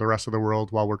attractive to the rest of the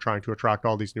world while we're trying to attract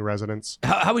all these new residents.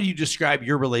 How would you describe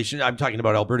your relationship? I'm talking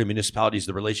about Alberta municipalities,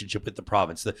 the relationship with the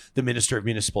province, the Minister of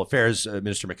Municipal Affairs,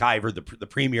 Minister McIver, the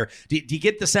Premier. Do you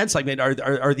get the sense, like,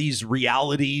 are these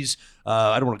realities,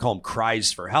 I don't want to call them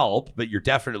cries for help, but you're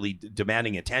definitely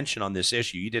demanding attention on this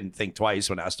issue. You didn't think twice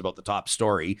when asked about the top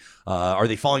story. Are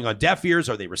they falling on deaf ears?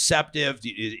 Are they receptive?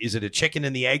 Is it a chicken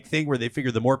and the egg thing where they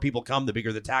figure the more people come, the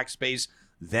bigger the tax base,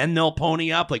 then they'll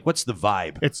pony up? Like, what's the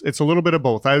vibe? It's a little bit of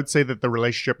both. I would say that the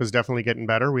relationship is definitely getting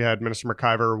better. We had Minister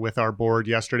McIver with our board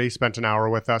yesterday, spent an hour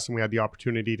with us, and we had the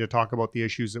opportunity to talk about the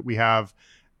issues that we have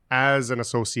as an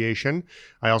association.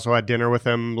 I also had dinner with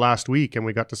him last week, and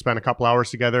we got to spend a couple hours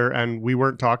together, and we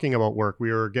weren't talking about work. We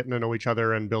were getting to know each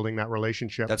other and building that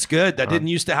relationship. That's good. That didn't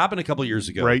used to happen a couple of years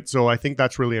ago. Right. So I think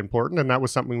that's really important. And that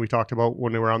was something we talked about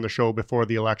when we were on the show before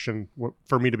the election.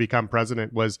 For me to become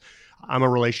president was, I'm a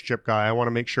relationship guy. I want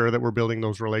to make sure that we're building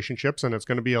those relationships, and it's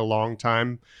going to be a long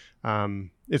time.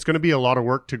 It's going to be a lot of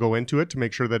work to go into it to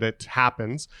make sure that it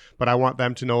happens, but I want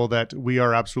them to know that we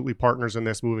are absolutely partners in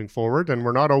this moving forward, and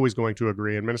we're not always going to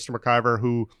agree. And Minister McIver,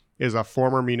 who is a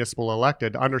former municipal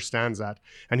elected, understands that,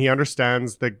 and he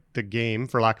understands the game,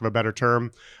 for lack of a better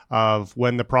term, of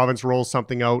when the province rolls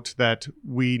something out that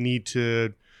we need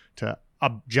to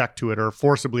object to it or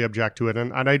forcibly object to it.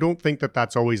 And I don't think that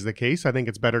that's always the case. I think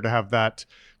it's better to have that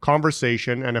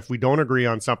conversation. And if we don't agree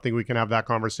on something, we can have that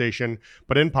conversation.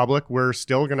 But in public, we're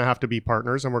still going to have to be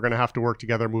partners, and we're going to have to work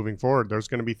together moving forward. There's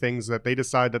going to be things that they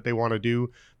decide that they want to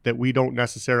do that we don't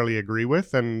necessarily agree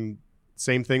with. And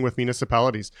same thing with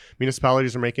municipalities.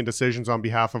 Municipalities are making decisions on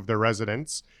behalf of their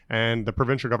residents, and the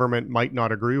provincial government might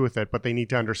not agree with it, but they need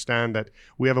to understand that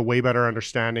we have a way better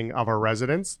understanding of our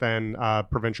residents than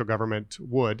provincial government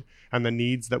would, and the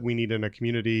needs that we need in a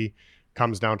community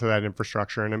comes down to that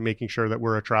infrastructure and making sure that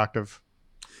we're attractive.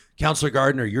 Councillor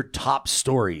Gardner, your top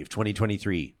story of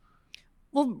 2023.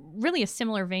 Well, really a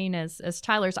similar vein as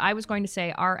Tyler's. I was going to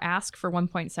say our ask for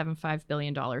 $1.75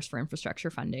 billion for infrastructure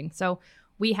funding. So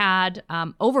we had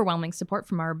overwhelming support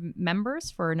from our members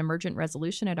for an emergent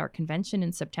resolution at our convention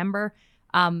in September.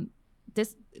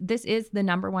 This is the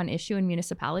number one issue in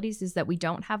municipalities, is that we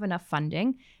don't have enough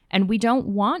funding, and we don't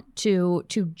want to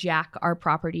jack our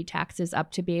property taxes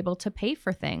up to be able to pay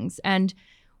for things. And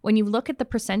when you look at the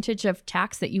percentage of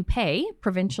tax that you pay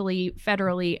provincially,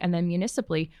 federally, and then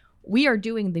municipally, we are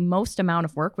doing the most amount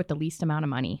of work with the least amount of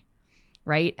money.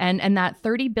 Right. And that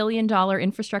 $30 billion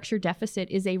infrastructure deficit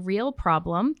is a real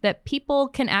problem that people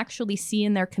can actually see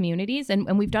in their communities.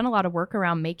 And we've done a lot of work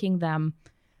around making them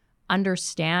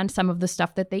understand some of the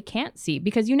stuff that they can't see,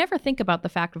 because you never think about the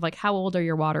fact of, like, how old are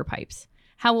your water pipes?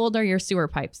 how old are your sewer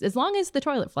pipes? As long as the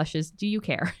toilet flushes, do you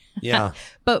care? Yeah.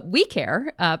 But we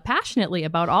care passionately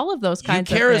about all of those kinds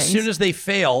of things. You care as soon as they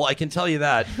fail, I can tell you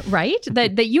that. Right?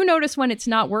 That you notice when it's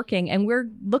not working, and we're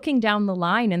looking down the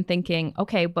line and thinking,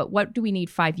 okay, but what do we need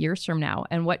 5 years from now?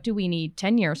 And what do we need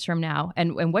 10 years from now?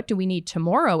 And what do we need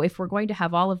tomorrow if we're going to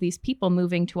have all of these people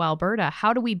moving to Alberta?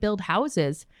 How do we build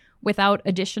houses without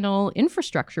additional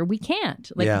infrastructure? We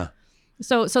can't. Yeah.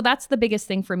 So that's the biggest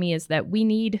thing for me, is that we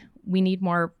need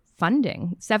more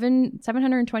funding.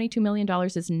 $722 million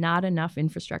is not enough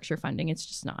infrastructure funding. It's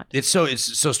just not. It's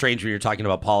so strange when you're talking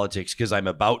about politics, because I'm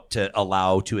about to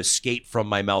allow to escape from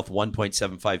my mouth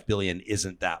 1.75 billion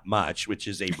isn't that much, which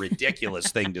is a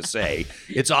ridiculous thing to say.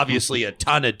 It's obviously a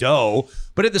ton of dough,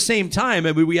 but at the same time,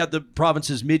 I mean, we had the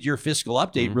province's mid-year fiscal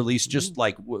update released just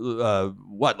like a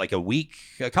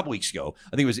couple weeks ago. I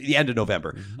think it was the end of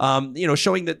November.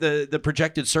 Showing that the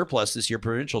projected surplus this year,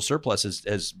 provincial surplus,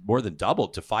 has more than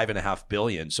doubled to $5.5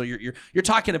 billion. So you're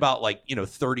talking about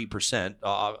 30%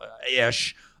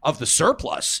 ish of the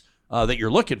surplus that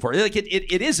you're looking for. Like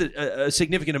it is a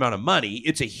significant amount of money.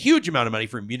 It's a huge amount of money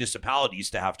for municipalities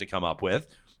to have to come up with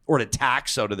or to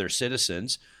tax out of their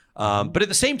citizens. But at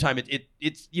the same time,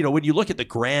 it's when you look at the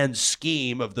grand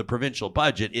scheme of the provincial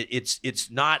budget,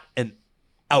 it's not an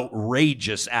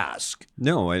outrageous ask.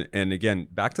 No, and again,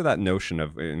 back to that notion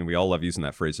of, and we all love using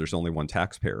that phrase, there's only one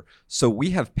taxpayer. So we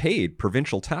have paid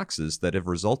provincial taxes that have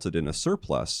resulted in a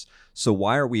surplus. So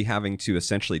why are we having to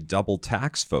essentially double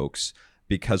tax folks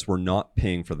because we're not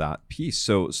paying for that piece?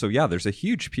 So yeah, there's a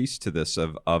huge piece to this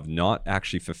of not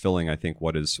actually fulfilling, I think,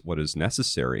 what is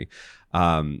necessary.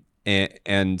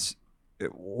 And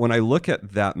when I look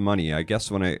at that money, I guess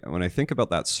when I think about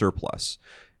that surplus,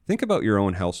 think about your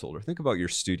own household, or think about your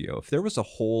studio. If there was a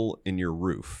hole in your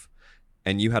roof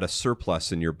and you had a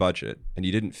surplus in your budget and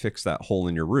you didn't fix that hole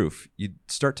in your roof, you'd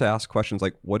start to ask questions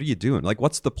like, what are you doing? Like,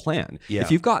 what's the plan? Yeah.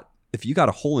 If you got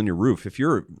a hole in your roof, if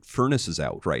your furnace is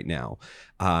out right now,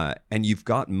 and you've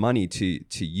got money to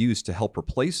use to help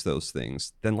replace those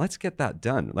things, then let's get that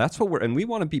done. That's what and we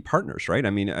want to be partners, right? I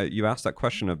mean, you asked that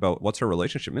question about what's our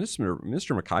relationship. Minister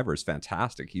McIver is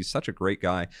fantastic. He's such a great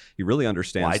guy. He really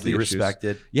understands widely the issues.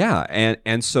 Respected. Yeah,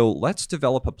 and so let's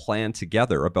develop a plan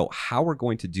together about how we're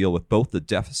going to deal with both the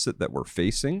deficit that we're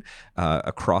facing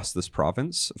across this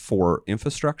province for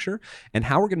infrastructure, and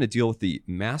how we're going to deal with the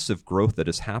massive growth that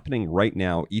is happening right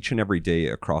now, each and every day,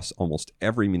 across almost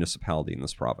every municipality in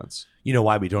this province. You know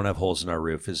why we don't have holes in our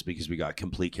roof is because we got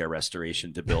Complete Care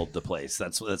Restoration to build the place.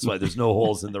 That's why there's no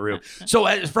holes in the roof. So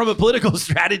from a political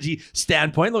strategy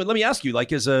standpoint, let me ask you,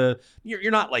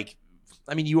 you're not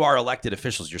you are elected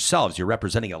officials yourselves. You're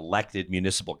representing elected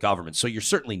municipal governments. So you're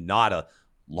certainly not a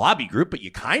lobby group, but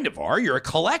you kind of are. You're a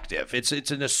collective. It's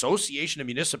an association of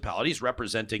municipalities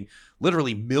representing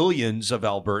literally millions of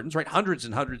Albertans, right? Hundreds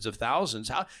and hundreds of thousands.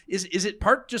 How is it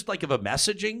part just like of a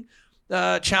messaging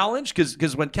challenge?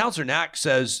 Because when Councillor Knack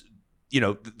says,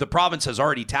 the province has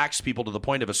already taxed people to the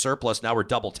point of a surplus, now we're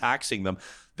double taxing them,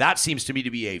 that seems to me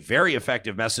to be a very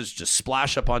effective message to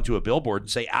splash up onto a billboard and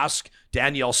say, ask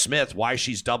Danielle Smith why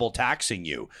she's double taxing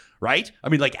you, right? I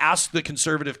mean, ask the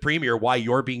Conservative Premier why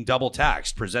you're being double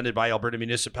taxed, presented by Alberta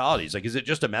municipalities. Is it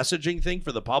just a messaging thing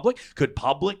for the public? Could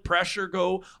public pressure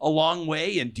go a long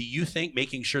way? And do you think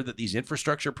making sure that these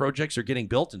infrastructure projects are getting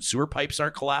built and sewer pipes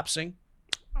aren't collapsing?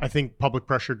 I think public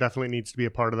pressure definitely needs to be a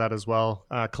part of that as well.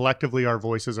 Collectively, our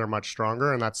voices are much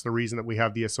stronger, and that's the reason that we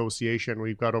have the association.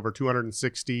 We've got over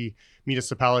 260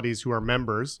 municipalities who are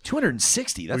members.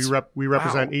 260? We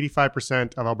represent wow.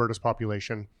 85% of Alberta's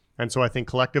population. And so I think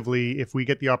collectively, if we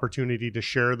get the opportunity to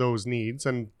share those needs,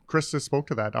 and Chris has spoke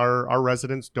to that, our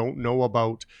residents don't know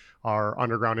about our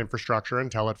underground infrastructure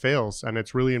until it fails. And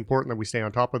it's really important that we stay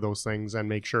on top of those things and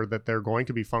make sure that they're going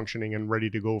to be functioning and ready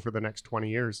to go for the next 20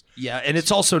 years. Yeah, and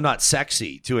it's also not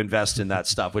sexy to invest in that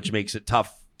stuff, which makes it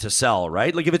tough to sell,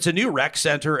 right? Like if it's a new rec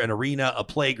center, an arena, a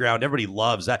playground, everybody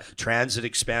loves that. Transit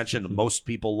expansion, most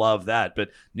people love that.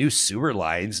 But new sewer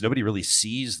lines, nobody really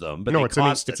sees them. But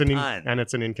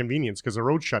it's an inconvenience because the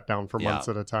road's shut down for months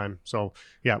at a time. So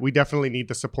yeah, we definitely need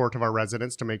the support of our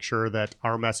residents to make sure that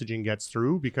our messaging gets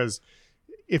through, because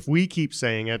if we keep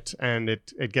saying it and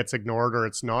it gets ignored or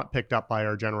it's not picked up by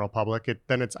our general public,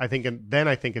 I think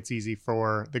it's easy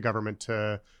for the government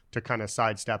to kind of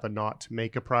sidestep and not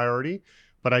make a priority.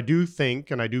 But I do think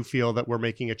and I do feel that we're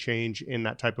making a change in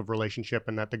that type of relationship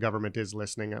and that the government is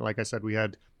listening. Like I said, we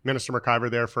had Minister McIver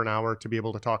there for an hour to be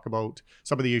able to talk about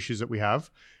some of the issues that we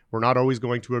have. We're not always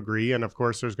going to agree. And of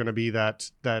course, there's going to be that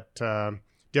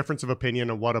difference of opinion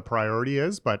on what a priority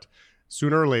is. But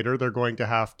sooner or later, they're going to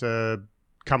have to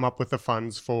come up with the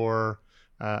funds for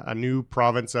a new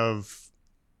province of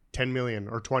 10 million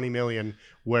or 20 million,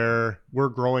 where we're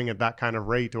growing at that kind of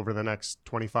rate over the next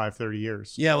 25, 30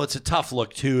 years. Yeah, well, it's a tough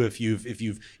look too if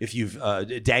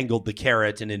you've dangled the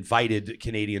carrot and invited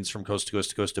Canadians from coast to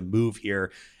coast to coast to move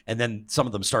here, and then some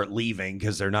of them start leaving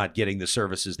because they're not getting the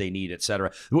services they need, et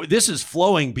cetera. This is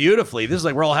flowing beautifully. This is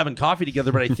like we're all having coffee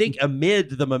together. But I think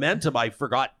amid the momentum, I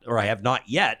forgot, or I have not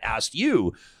yet asked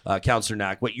you, Councillor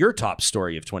Knack, what your top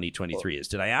story of 2023 is.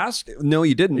 Did I ask? No,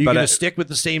 you didn't. Are you but going to stick with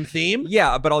the same theme?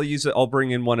 Yeah, but I'll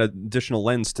bring in one additional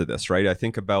lens to this, right? I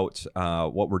think about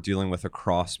what we're dealing with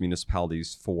across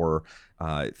municipalities for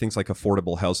things like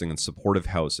affordable housing and supportive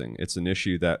housing. It's an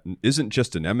issue that isn't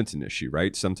just an Edmonton issue,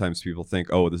 right? Sometimes people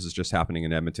think, oh, this is just happening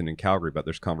in Edmonton and Calgary, but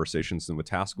there's conversations in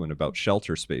Wetaskiwin about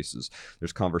shelter spaces.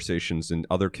 There's conversations in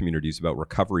other communities about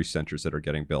recovery centers that are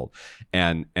getting built.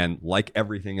 And like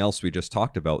everything else we just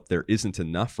talked about, there isn't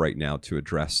enough right now to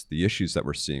address the issues that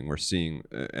we're seeing. We're seeing,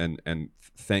 and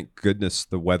thank goodness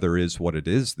the weather is what it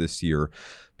is this year,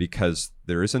 because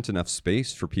there isn't enough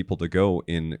space for people to go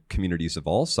in communities of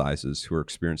all sizes who are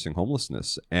experiencing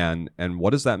homelessness. And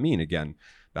what does that mean? Again,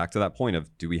 back to that point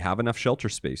of, do we have enough shelter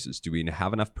spaces? Do we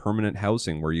have enough permanent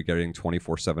housing where you're getting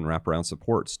 24/7 wraparound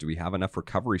supports? Do we have enough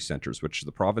recovery centers, which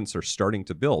the province are starting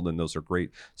to build, and those are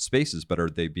great spaces, but are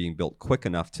they being built quick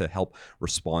enough to help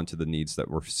respond to the needs that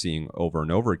we're seeing over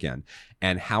and over again?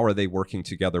 And how are they working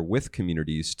together with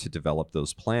communities to develop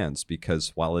those plans?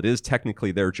 Because while it is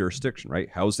technically their jurisdiction, right?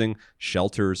 Housing,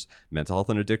 shelters, mental health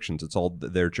and addictions, it's all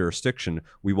their jurisdiction.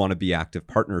 We want to be active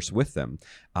partners with them.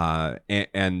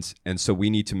 And so we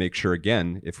need to make sure,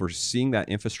 again, if we're seeing that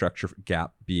infrastructure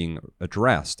gap being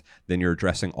addressed, then you're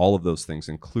addressing all of those things,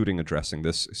 including addressing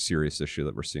this serious issue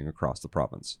that we're seeing across the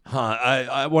province.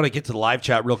 I want to get to the live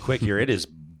chat real quick here. It is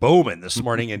booming this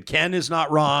morning, and Ken is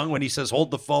not wrong when he says hold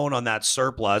the phone on that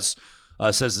surplus.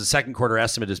 Says the second quarter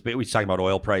estimate is, we're talking about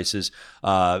oil prices,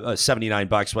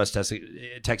 $79 West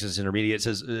Texas Intermediate.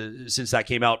 Says since that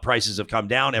came out, prices have come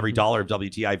down. Every dollar of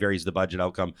WTI varies the budget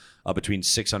outcome between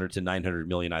 600 to 900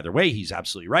 million either way. He's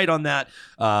absolutely right on that.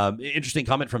 Interesting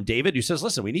comment from David, who says,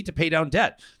 listen, we need to pay down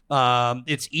debt.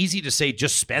 It's easy to say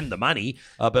just spend the money,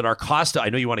 but our cost, I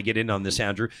know you want to get in on this,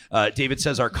 Andrew. David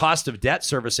says our cost of debt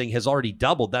servicing has already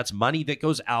doubled. That's money that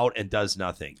goes out and does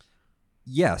nothing.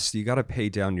 Yes, you got to pay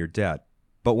down your debt.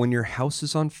 But when your house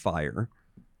is on fire,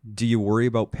 do you worry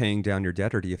about paying down your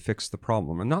debt, or do you fix the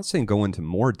problem? I'm not saying go into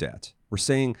more debt. We're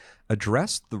saying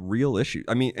address the real issue.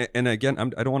 I mean, and again,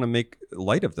 I don't want to make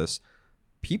light of this.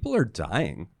 People are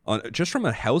dying just from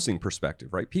a housing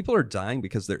perspective, right? People are dying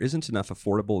because there isn't enough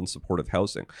affordable and supportive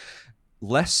housing.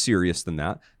 Less serious than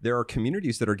that, there are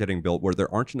communities that are getting built where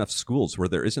there aren't enough schools, where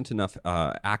there isn't enough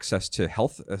access to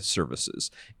health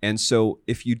services. And so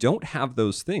if you don't have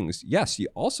those things, yes, you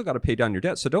also got to pay down your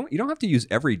debt. So you don't have to use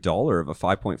every dollar of a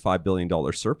 $5.5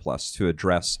 billion surplus to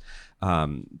address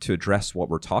what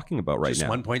we're talking about right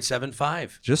now.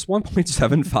 Just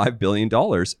 $1.75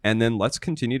 billion. And then let's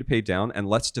continue to pay down, and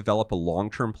let's develop a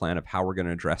long-term plan of how we're going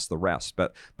to address the rest.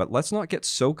 But let's not get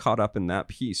so caught up in that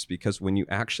piece, because when you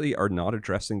actually are not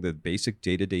addressing the basic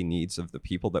day-to-day needs of the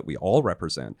people that we all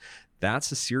represent, that's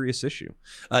a serious issue.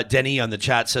 Denny on the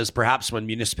chat says perhaps when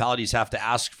municipalities have to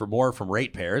ask for more from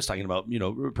ratepayers, talking about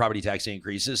property tax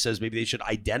increases, says maybe they should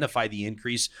identify the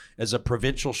increase as a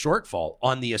provincial shortfall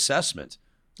on the assessment.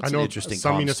 That's I know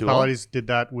some municipalities did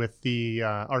that with the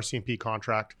RCMP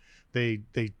contract. They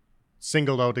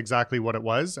singled out exactly what it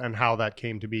was and how that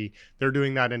came to be. They're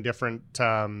doing that in different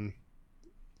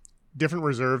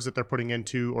reserves that they're putting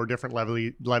into, or different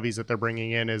levies that they're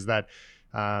bringing in. Is that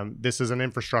this is an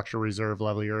infrastructure reserve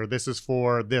levy, or this is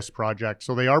for this project.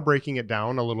 So they are breaking it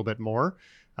down a little bit more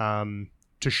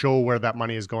to show where that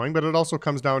money is going. But it also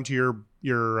comes down to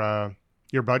your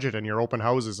budget and your open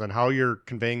houses and how you're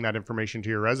conveying that information to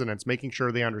your residents, making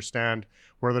sure they understand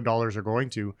where the dollars are going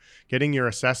to. Getting your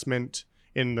assessment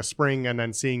in the spring and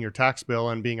then seeing your tax bill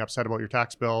and being upset about your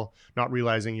tax bill, not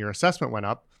realizing your assessment went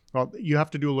up. Well, you have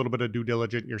to do a little bit of due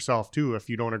diligence yourself too if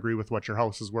you don't agree with what your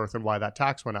house is worth and why that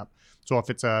tax went up. So if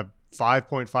it's a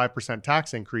 5.5%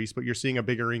 tax increase, but you're seeing a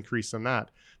bigger increase than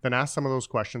that, then ask some of those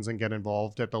questions and get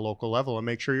involved at the local level, and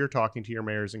make sure you're talking to your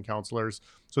mayors and councillors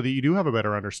so that you do have a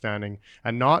better understanding,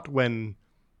 and not when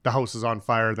the house is on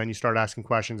fire, then you start asking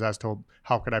questions as to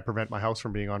how could I prevent my house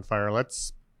from being on fire.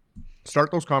 Let's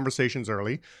start those conversations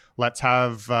early. Let's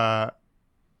have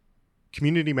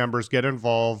community members get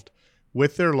involved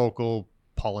with their local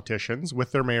politicians,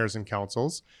 with their mayors and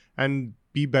councils, and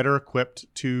be better equipped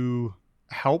to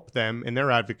help them in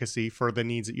their advocacy for the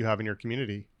needs that you have in your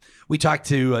community. We talked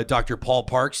to Dr. Paul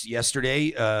Parks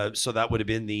yesterday, so that would have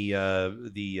been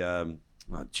the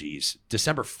Oh, geez.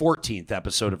 December 14th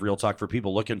episode of Real Talk for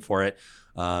people looking for it.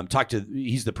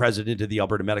 He's the president of the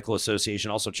Alberta Medical Association.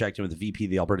 Also checked in with the VP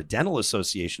of the Alberta Dental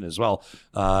Association as well.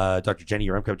 Dr. Jenny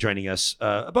Yaremko joining us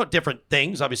about different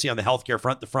things, obviously on the healthcare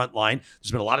front, the front line.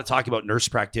 There's been a lot of talk about nurse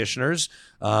practitioners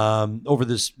over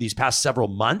these past several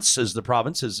months as the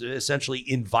province has essentially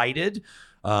invited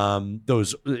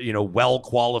those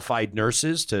well-qualified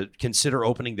nurses to consider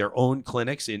opening their own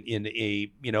clinics in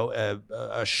a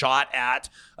shot at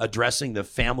addressing the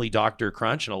family doctor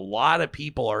crunch. And a lot of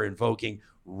people are invoking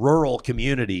rural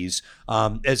communities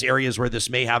as areas where this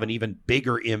may have an even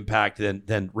bigger impact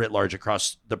than writ large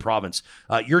across the province.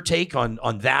 Your take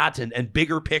on that and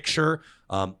bigger picture,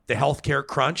 the healthcare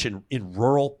crunch in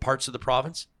rural parts of the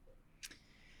province?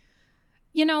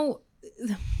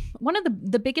 One of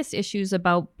the biggest issues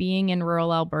about being in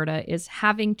rural Alberta is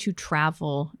having to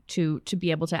travel to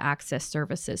be able to access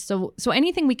services. So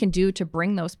anything we can do to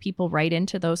bring those people right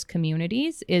into those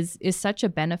communities is such a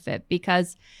benefit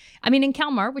because, in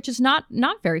Kalmar, which is not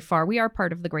very far, we are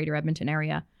part of the Greater Edmonton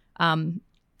area.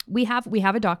 We have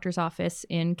a doctor's office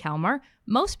in Kalmar.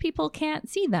 Most people can't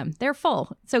see them; they're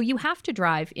full. So you have to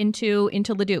drive into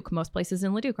Leduc. Most places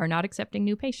in Leduc are not accepting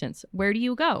new patients. Where do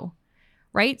you go?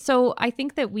 Right. So I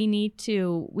think that we need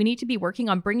to be working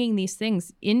on bringing these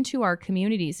things into our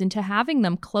communities and to having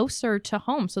them closer to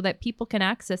home so that people can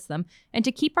access them and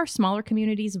to keep our smaller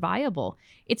communities viable.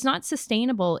 It's not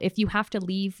sustainable if you have to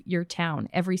leave your town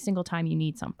every single time you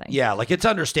need something. Yeah, like it's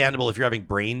understandable if you're having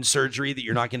brain surgery that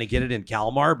you're not going to get it in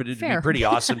Kalmar, but it'd be pretty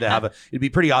awesome to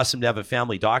have a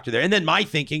family doctor there. And then my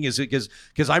thinking is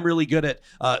because I'm really good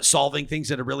at solving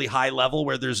things at a really high level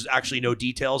where there's actually no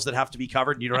details that have to be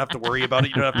covered and you don't have to worry about it.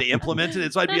 You don't have to implement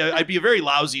it. So I'd be a very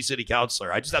lousy city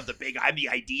councillor. I just have I'm the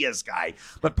ideas guy.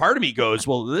 But part of me goes,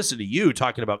 well, listen to you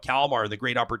talking about Kalmar and the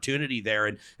great opportunity there,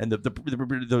 and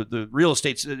the real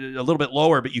estate's a little bit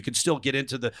lower, but you can still get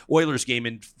into the Oilers game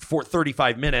in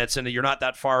 35 minutes, and you're not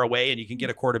that far away, and you can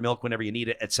get a quart of milk whenever you need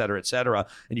it, et cetera, et cetera.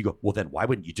 And you go, well, then why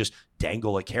wouldn't you just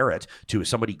dangle a carrot to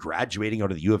somebody graduating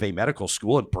out of the U of A medical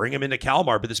school and bring them into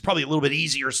Kalmar? But it's probably a little bit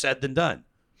easier said than done.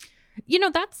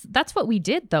 That's what we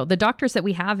did, though. The doctors that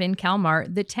we have in Kalmar,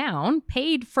 the town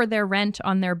paid for their rent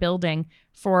on their building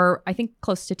for, I think,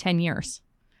 close to 10 years.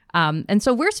 And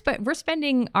so we're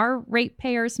spending our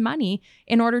ratepayers' money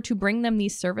in order to bring them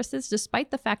these services,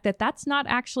 despite the fact that that's not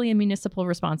actually a municipal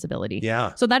responsibility.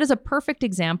 Yeah. So that is a perfect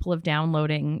example of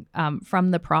downloading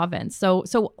from the province. So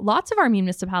lots of our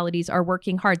municipalities are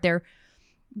working hard.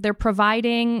 They're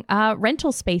providing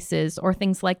rental spaces or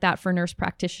things like that for nurse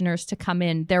practitioners to come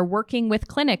in. They're working with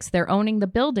clinics. They're owning the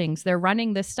buildings. They're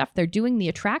running this stuff. They're doing the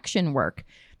attraction work.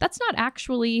 That's not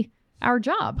actually our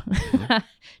job,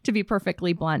 to be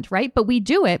perfectly blunt, right? But we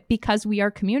do it because we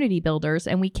are community builders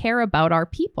and we care about our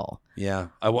people. Yeah.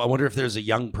 I wonder if there's a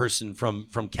young person from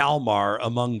Kalmar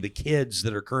among the kids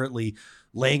that are currently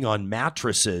laying on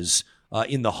mattresses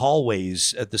in the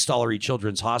hallways at the Stollery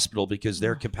Children's Hospital because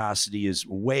their capacity is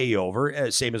way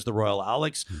over, same as the Royal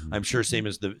Alex. I'm sure same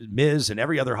as the Ms. and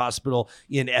every other hospital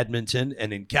in Edmonton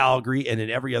and in Calgary and in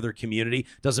every other community.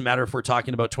 Doesn't matter if we're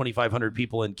talking about 2,500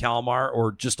 people in Kalmar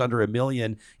or just under 1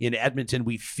 million in Edmonton.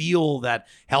 We feel that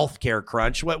healthcare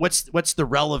crunch. What's the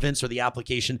relevance or the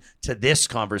application to this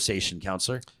conversation,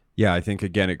 Councillor? Yeah, I think,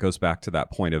 again, it goes back to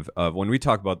that point of when we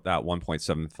talk about that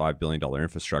 $1.75 billion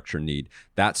infrastructure need,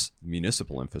 that's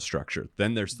municipal infrastructure.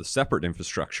 Then there's the separate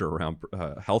infrastructure around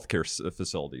healthcare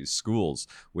facilities, schools,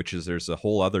 there's a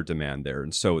whole other demand there.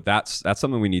 And so that's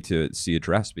something we need to see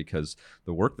addressed because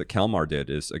the work that Kalmar did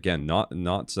is, again, they're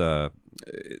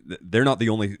not the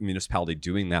only municipality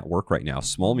doing that work right now.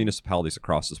 Small municipalities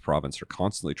across this province are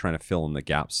constantly trying to fill in the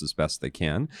gaps as best they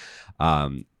can.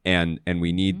 And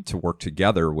we need to work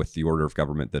together with the order of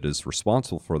government that is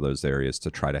responsible for those areas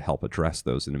to try to help address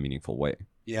those in a meaningful way.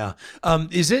 Yeah.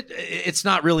 It's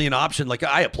not really an option. Like,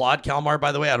 I applaud Kalmar,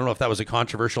 by the way. I don't know if that was a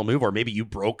controversial move, or maybe you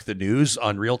broke the news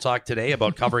on Real Talk today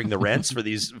about covering the rents for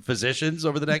these physicians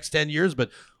over the next 10 years. But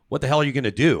what the hell are you going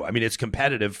to do? I mean, it's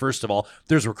competitive. First of all,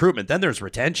 there's recruitment, then there's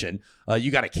retention.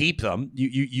 You got to keep them.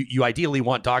 You ideally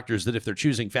want doctors that, if they're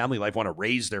choosing family life, want to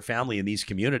raise their family in these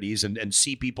communities and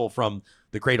see people from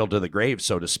the cradle to the grave,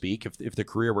 so to speak, if the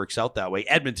career works out that way.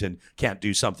 Edmonton can't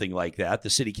do something like that. The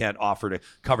city can't offer to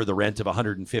cover the rent of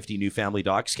 150 new family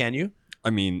docs, can you? I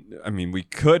mean, we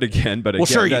could again, but well,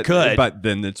 sure, you could, but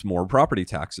then it's more property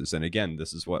taxes, and again,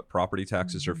 this is what property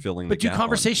taxes are filling. But the gap do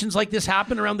conversations like this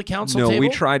happen around the council table? No,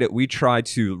 we tried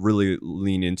to really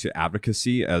lean into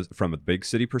advocacy from a big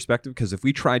city perspective, because if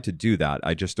we tried to do that,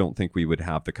 I just don't think we would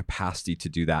have the capacity to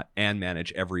do that and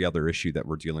manage every other issue that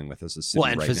we're dealing with as a city. Well,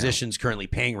 and right physicians now. Currently currently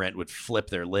paying rent would flip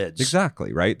their lids.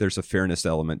 Exactly, right? There's a fairness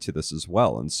element to this as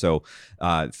well. And so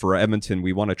for Edmonton,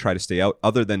 we want to try to stay out,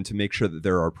 other than to make sure that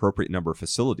there are appropriate number of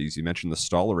facilities. You mentioned the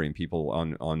stallering people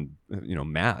on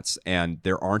mats, and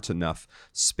there aren't enough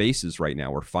spaces right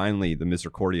now. Where finally the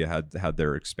Misericordia had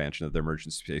their expansion of their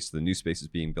emergency space. The new space is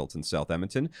being built in South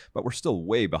Edmonton, but we're still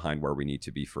way behind where we need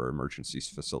to be for emergency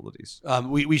facilities.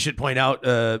 We should point out,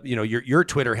 your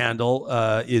Twitter handle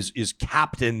is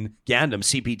Captain Gandam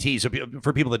CPT. So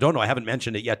for people that don't know, I haven't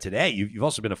mentioned it yet today. You've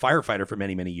also been a firefighter for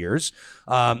many, many years.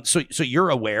 So you're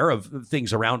aware of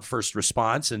things around first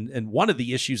response. And one of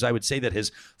the issues I would say that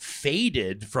has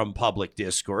faded from public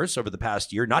discourse over the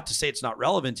past year, not to say it's not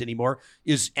relevant anymore,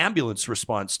 is ambulance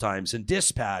response times and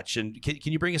dispatch. And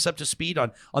can you bring us up to speed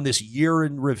on this year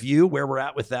in review, where we're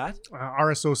at with that?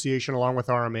 Our association, along with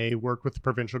RMA, worked with the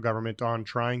provincial government on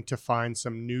trying to find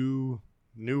some new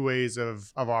ways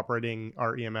of operating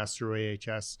our EMS through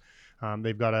AHS.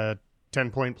 They've got a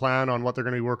 10-point plan on what they're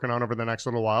going to be working on over the next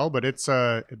little while, but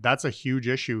that's a huge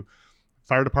issue.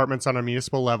 Fire departments on a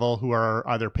municipal level who are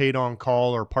either paid on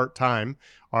call or part-time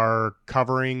are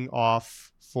covering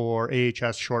off for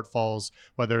AHS shortfalls,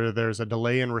 whether there's a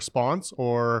delay in response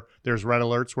or there's red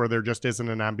alerts where there just isn't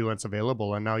an ambulance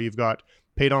available. And now you've got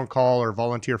paid on call or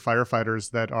volunteer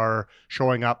firefighters that are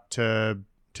showing up to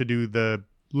do the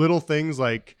little things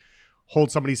like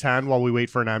hold somebody's hand while we wait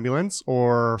for an ambulance,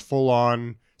 or full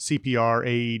on CPR,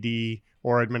 AED,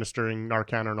 or administering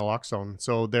Narcan or naloxone.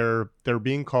 So they're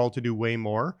being called to do way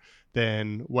more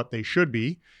than what they should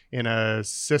be in a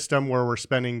system where we're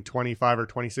spending $25 or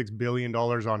 $26 billion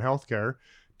on healthcare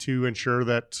to ensure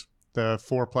that the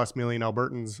 4+ million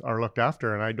Albertans are looked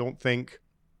after. And I don't think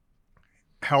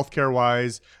healthcare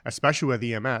wise, especially with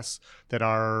EMS, that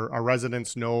our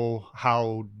residents know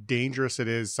how dangerous it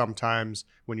is sometimes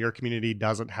when your community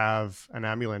doesn't have an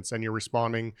ambulance and you're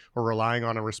responding or relying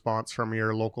on a response from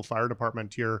your local fire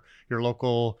department, your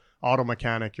local auto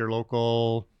mechanic, your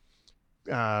local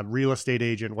real estate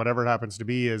agent, whatever it happens to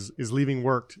be, is leaving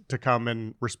work to come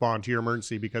and respond to your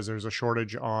emergency because there's a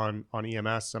shortage on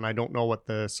EMS. And I don't know what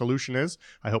the solution is.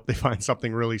 I hope they find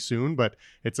something really soon, but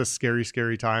it's a scary,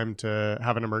 scary time to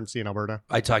have an emergency in Alberta.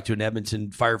 I talked to an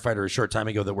Edmonton firefighter a short time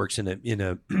ago that works in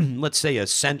a let's say a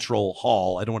central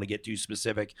hall. I don't want to get too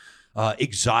specific.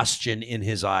 Exhaustion in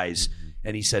his eyes.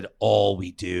 And he said, all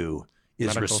we do is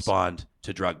Medicals. Respond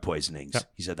to drug poisonings. Yep.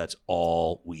 He said, that's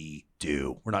all we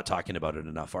do. We're not talking about it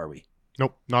enough, are we?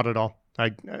 Nope, not at all.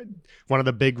 One of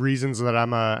the big reasons that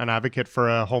I'm an advocate for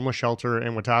a homeless shelter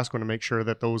in Wetaskiwin to make sure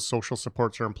that those social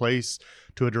supports are in place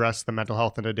to address the mental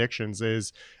health and addictions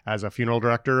is, as a funeral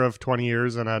director of 20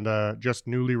 years and a just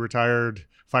newly retired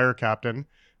fire captain,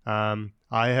 I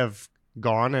have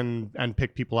gone and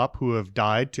picked people up who have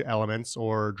died to elements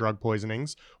or drug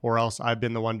poisonings, or else I've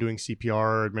been the one doing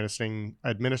CPR,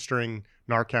 administering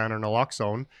Narcan or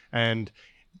naloxone. And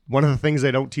one of the things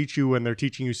they don't teach you when they're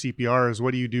teaching you CPR is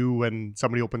what do you do when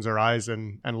somebody opens their eyes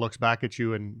and looks back at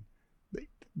you, and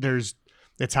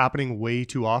it's happening way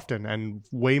too often and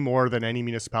way more than any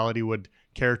municipality would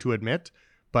care to admit,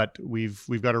 but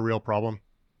we've got a real problem.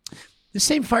 The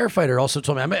same firefighter also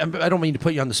told me, I don't mean to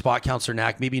put you on the spot, Councillor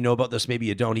Knack. Maybe you know about this, maybe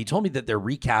you don't. He told me that they're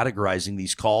recategorizing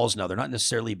these calls now. They're not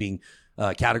necessarily being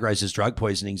categorized as drug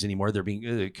poisonings anymore. They're being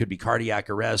it could be cardiac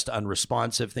arrest,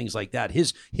 unresponsive, things like that.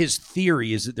 His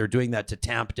theory is that they're doing that to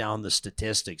tamp down the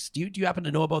statistics. Do you happen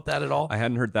to know about that at all? I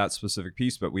hadn't heard that specific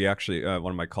piece, but we actually,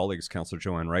 one of my colleagues, Councillor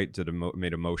Joanne Wright,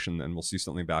 made a motion, and we'll see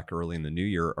something back early in the new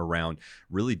year around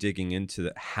really digging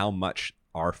into how much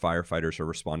our firefighters are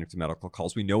responding to medical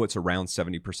calls. We know it's around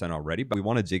 70% already, but we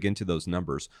want to dig into those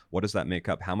numbers. What does that make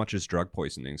up? How much is drug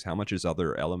poisonings? How much is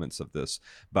other elements of this?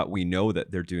 But we know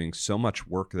that they're doing so much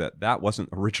work that wasn't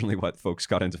originally what folks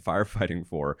got into firefighting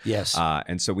for. Yes.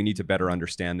 And so we need to better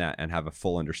understand that and have a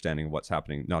full understanding of what's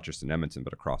happening, not just in Edmonton,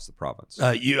 but across the province.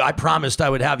 I promised I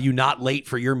would have you not late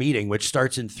for your meeting, which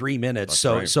starts in 3 minutes.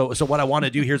 That's right. So what I want to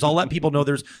do here is I'll let people know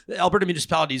there's Alberta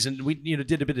municipalities, and we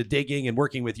did a bit of digging and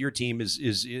working with your team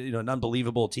is an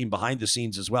unbelievable team behind the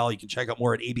scenes as well. You can check out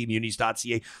more at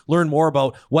abmunis.ca. Learn more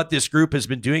about what this group has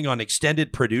been doing on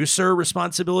extended producer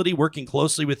responsibility, working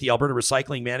closely with the Alberta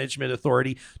Recycling Management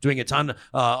Authority, doing a ton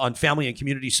on family and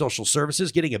community social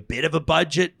services, getting a bit of a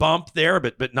budget bump there,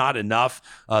 but not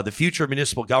enough. The Future of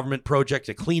Municipal Government Project,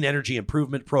 a clean energy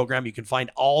improvement program. You can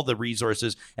find all the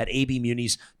resources at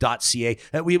abmunis.ca.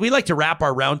 We like to wrap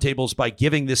our roundtables by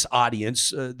giving this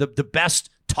audience the best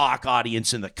talk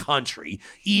audience in the country,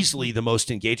 easily the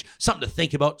most engaged, something to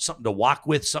think about, something to walk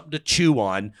with, something to chew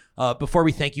on. Before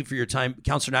we thank you for your time,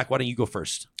 Councillor Knack, why don't you go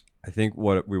first? I think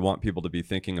what we want people to be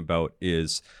thinking about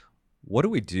is what do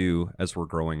we do as we're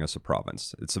growing as a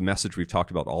province? It's a message we've talked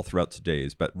about all throughout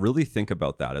today's, but really think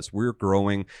about that. As we're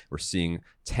growing, we're seeing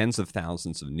tens of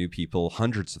thousands of new people,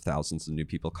 hundreds of thousands of new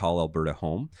people call Alberta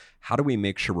home. How do we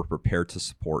make sure we're prepared to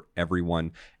support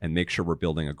everyone and make sure we're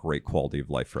building a great quality of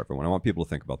life for everyone? I want people to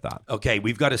think about that. Okay,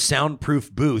 we've got a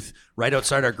soundproof booth right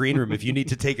outside our green room. If you need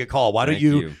to take a call, why don't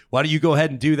you go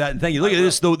ahead and do that? And thank you. Look at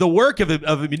this. The work of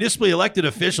a municipally elected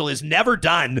official is never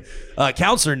done.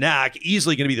 Councillor Knack,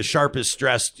 easily going to be the sharpest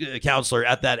dressed councillor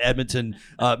at that Edmonton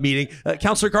meeting.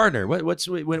 Councillor Gardner, what's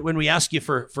when we ask you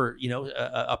for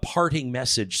a parting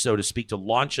message, so to speak, to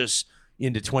launch us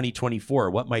into 2024,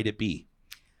 what might it be?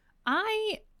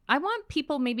 I want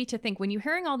people maybe to think, when you're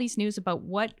hearing all these news about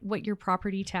what your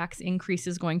property tax increase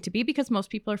is going to be, because most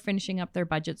people are finishing up their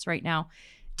budgets right now,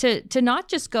 to not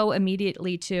just go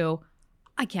immediately to,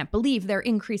 I can't believe they're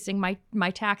increasing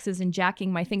my taxes and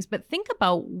jacking my things, but think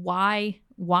about why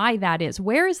that is.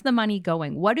 Where is the money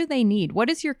going? What do they need? What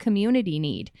does your community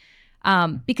need?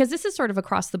 Because this is sort of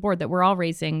across the board that we're all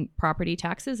raising property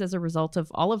taxes as a result of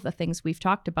all of the things we've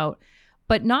talked about,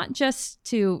 but not just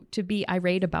to be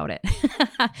irate about it.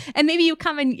 And maybe you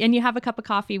come and you have a cup of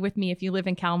coffee with me if you live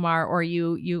in Kalmar, or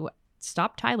you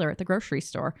stop Tyler at the grocery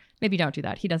store. Maybe don't do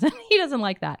that. He doesn't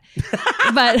like that.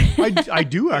 But I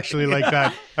do actually like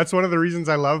that. That's one of the reasons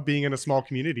I love being in a small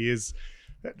community. Is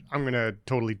I'm going to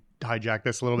totally hijack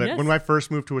this a little bit. Yes. When I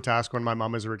first moved to Wetaskiwin, my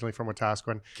mom is originally from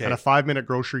Wetaskiwin, and a 5-minute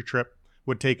grocery trip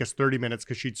would take us 30 minutes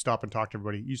because she'd stop and talk to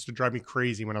everybody. It used to drive me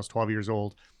crazy when I was 12 years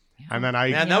old. And then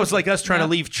that was like us trying to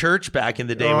leave church back in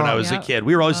the day when I was a kid.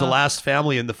 We were always the last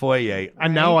family in the foyer.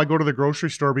 And now I go to the grocery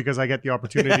store because I get the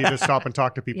opportunity to stop and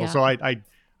talk to people. So I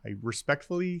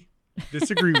respectfully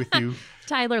disagree with you.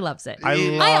 Tyler loves it.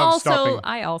 I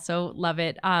also love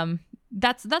it.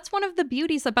 That's one of the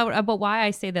beauties about why I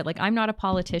say that, like, I'm not a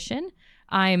politician.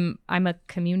 I'm a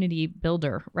community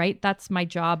builder, right? That's my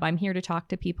job. I'm here to talk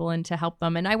to people and to help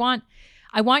them. And I want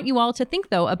you all to think,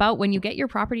 though, about when you get your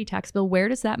property tax bill, where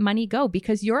does that money go?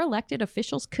 Because your elected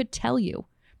officials could tell you,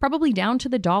 probably down to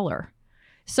the dollar.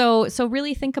 So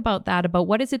really think about that, about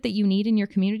what is it that you need in your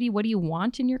community? What do you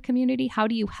want in your community? How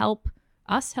do you help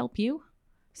us help you?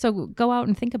 So go out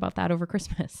and think about that over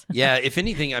Christmas. Yeah, if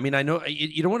anything, I mean, I know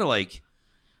you don't want to,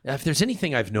 if there's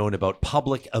anything I've known about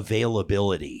public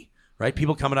availability, right?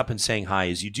 People coming up and saying hi,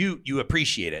 is you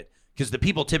appreciate it. Because the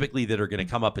people typically that are going to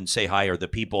come up and say hi are the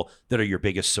people that are your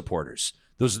biggest supporters.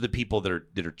 Those are the people that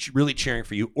are really cheering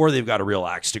for you, or they've got a real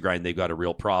axe to grind. They've got a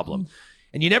real problem.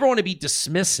 And you never want to be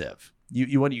dismissive.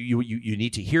 You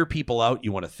need to hear people out.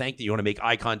 You want to thank them. You want to make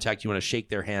eye contact. You want to shake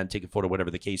their hand, take a photo,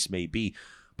 whatever the case may be.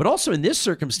 But also in this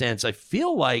circumstance, I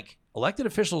feel like elected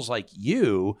officials like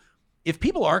you, if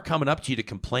people are coming up to you to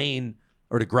complain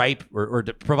or to gripe or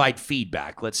to provide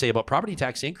feedback, let's say about property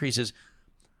tax increases,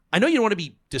 I know you don't want to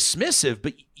be dismissive,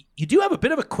 but you do have a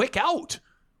bit of a quick out,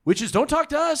 which is don't talk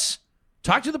to us,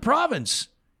 talk to the province.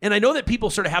 And I know that people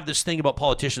sort of have this thing about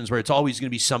politicians where it's always going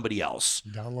to be somebody else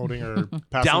downloading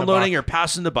or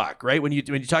passing the buck, right? When you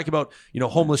talk about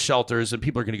homeless shelters, and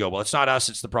people are going to go, well, it's not us,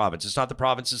 it's the province. It's not the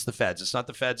province, it's the feds. It's not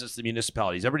the feds, it's the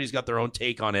municipalities. Everybody's got their own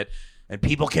take on it, and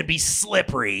people can be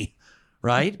slippery.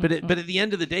 Right. But at the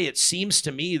end of the day, it seems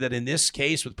to me that in this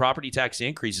case with property tax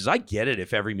increases, I get it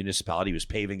if every municipality was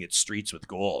paving its streets with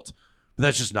gold. But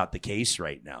that's just not the case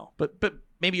right now. But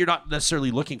maybe you're not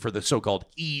necessarily looking for the so-called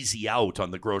easy out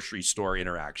on the grocery store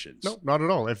interactions. No, not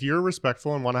at all. If you're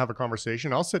respectful and want to have a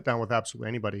conversation, I'll sit down with absolutely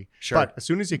anybody. Sure. But as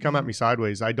soon as you come at me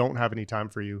sideways, I don't have any time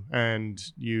for you. And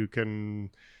you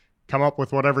can come up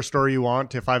with whatever story you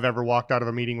want. If I've ever walked out of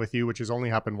a meeting with you, which has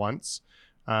only happened once,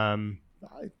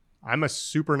 I'm a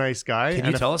super nice guy. Can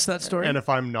you tell us that story? And if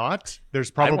I'm not,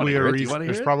 there's probably a reason.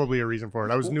 There's it? probably a reason for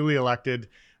it. I was newly elected,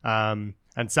 and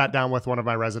sat down with one of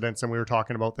my residents, and we were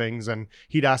talking about things. And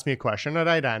he'd ask me a question, and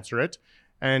I'd answer it,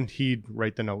 and he'd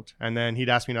write the note. And then he'd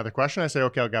ask me another question. I say,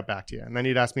 okay, I'll get back to you. And then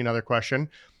he'd ask me another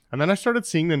question. And then I started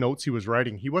seeing the notes he was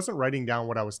writing. He wasn't writing down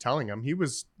what I was telling him. He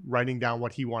was writing down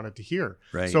what he wanted to hear.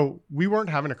 Right. So we weren't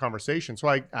having a conversation. So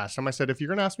I asked him. I said, if you're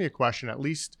going to ask me a question, at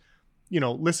least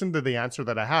listen to the answer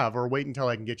that I have, or wait until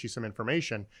I can get you some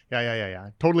information.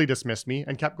 Yeah. Totally dismissed me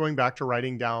and kept going back to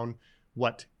writing down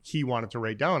what he wanted to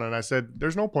write down. And I said,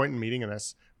 there's no point in meeting in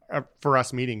this for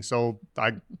us meeting. So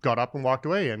I got up and walked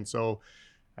away. And so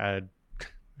a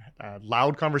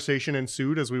loud conversation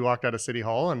ensued as we walked out of City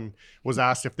Hall, and was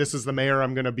asked if this is the mayor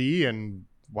I'm going to be and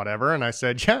whatever. And I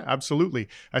said, yeah, absolutely.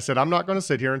 I said, I'm not going to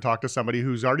sit here and talk to somebody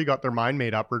who's already got their mind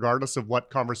made up, regardless of what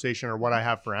conversation or what I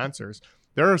have for answers.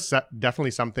 There are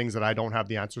definitely some things that I don't have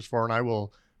the answers for, and I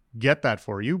will get that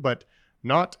for you. But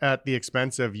not at the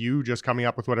expense of you just coming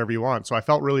up with whatever you want. So I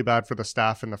felt really bad for the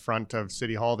staff in the front of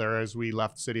City Hall there as we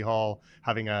left City Hall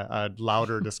having a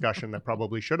louder discussion that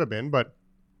probably should have been, but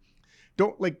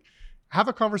don't have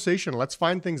a conversation. Let's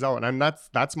find things out. And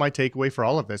that's my takeaway for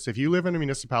all of this. If you live in a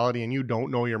municipality and you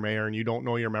don't know your mayor and you don't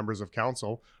know your members of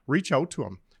council, reach out to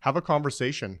them, have a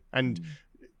conversation. And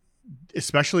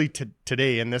especially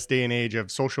today, in this day and age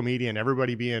of social media and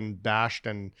everybody being bashed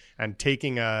and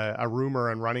taking a rumor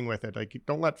and running with it,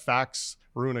 don't let facts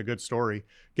ruin a good story.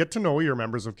 Get to know your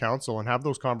members of council and have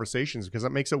those conversations, because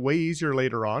it makes it way easier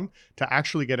later on to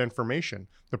actually get information.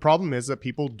 The problem is that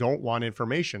people don't want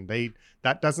information.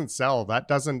 That doesn't sell. That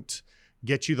doesn't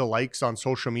get you the likes on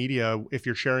social media if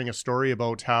you're sharing a story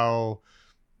about how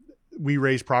we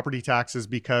raised property taxes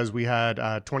because we had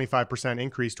a 25%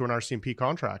 increase to an RCMP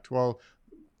contract. Well,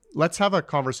 let's have a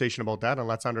conversation about that and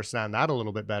let's understand that a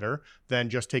little bit better than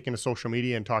just taking to social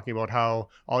media and talking about how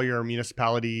all your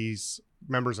municipalities'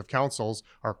 members of councils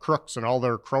are crooks and all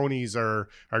their cronies are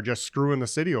just screwing the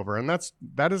city over. And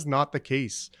that is not the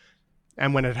case.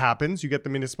 And when it happens, you get the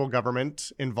municipal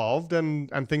government involved, and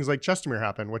things like Chestermere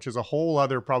happen, which is a whole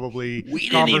other probably we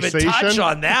didn't even touch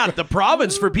on that. The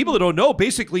province, for people that don't know,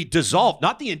 basically dissolved.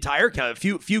 Not the entire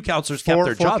council. Few councillors kept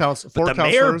their jobs, but the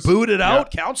mayor booted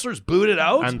out. Councillors booted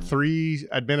out, and 3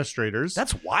 administrators.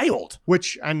 That's wild.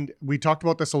 And we talked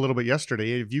about this a little bit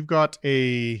yesterday. If you've got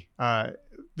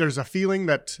there's a feeling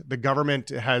that the government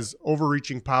has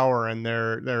overreaching power and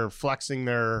they're flexing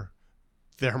their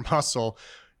muscle.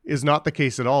 Is not the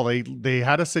case at all. They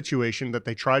had a situation that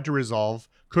they tried to resolve,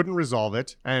 couldn't resolve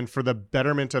it, and for the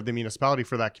betterment of the municipality,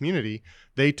 for that community,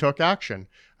 they took action.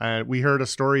 We heard a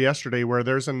story yesterday where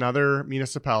there's another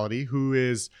municipality who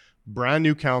is brand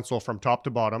new council from top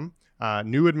to bottom,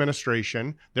 new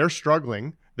administration. They're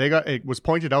struggling. It was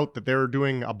pointed out that they're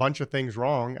doing a bunch of things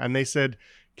wrong, and they said,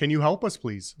 "Can you help us,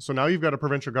 please?" So now you've got a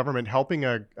provincial government helping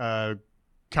a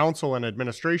council and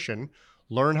administration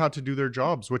learn how to do their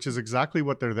jobs, which is exactly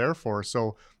what they're there for.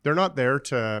 So they're not there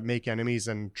to make enemies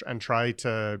and try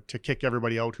to kick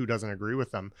everybody out who doesn't agree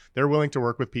with them. They're willing to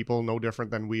work with people, no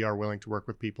different than we are willing to work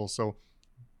with people. So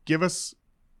give us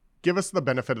the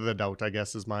benefit of the doubt, I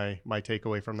guess, is my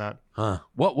takeaway from that.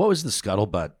 What was the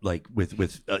scuttlebutt like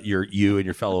with you and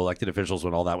your fellow elected officials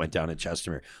when all that went down in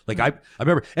Chestermere? I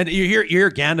remember, and you hear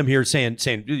Gandam here saying,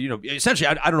 essentially,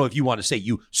 I don't know if you want to say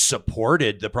you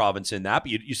supported the province in that,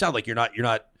 but you sound like you're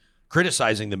not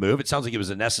criticizing the move. It sounds like it was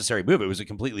a necessary move. It was a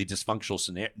completely dysfunctional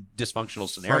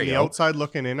scenario. From the outside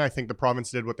looking in, I think the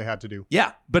province did what they had to do.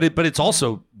 Yeah, but it's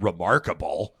also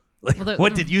remarkable.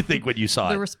 What did you think when you saw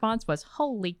it? The response was,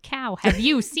 "Holy cow, have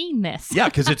you seen this?" Yeah,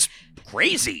 because it's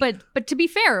crazy. But to be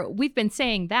fair, we've been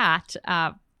saying that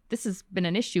this has been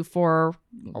an issue for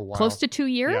close to 2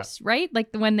 years, right? Like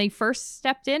when they first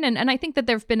stepped in. And I think that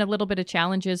there have been a little bit of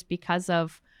challenges because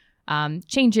of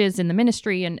changes in the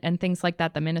ministry and things like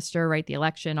that, the minister, right, the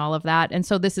election, all of that. And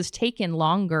so this has taken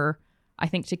longer, I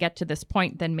think, to get to this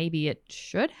point than maybe it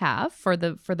should have for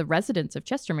the residents of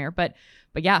Chestermere.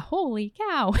 But yeah, holy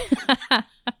cow.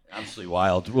 Absolutely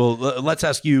wild. Well, let's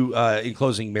ask you in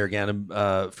closing, Mayor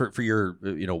Gandam, for your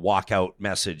walkout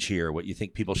message here, what you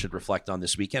think people should reflect on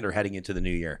this weekend or heading into the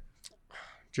new year.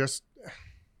 Just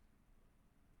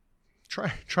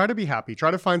try to be happy.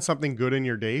 Try to find something good in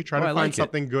your day. Try to find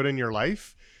something good in your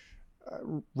life.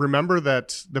 Remember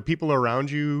that the people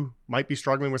around you might be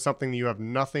struggling with something that you have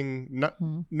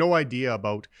no idea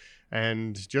about,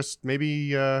 and just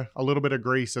maybe a little bit of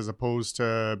grace as opposed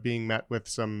to being met with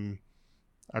some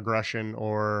aggression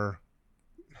or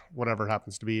whatever it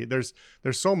happens to be. There's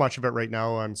so much of it right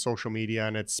now on social media,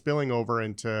 and it's spilling over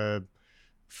into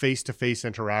face-to-face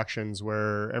interactions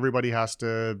where everybody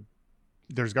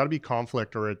there's got to be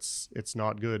conflict or it's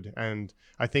not good. And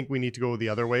I think we need to go the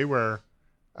other way where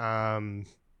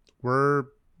we're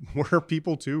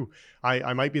people too.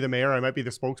 I might be the mayor, I might be the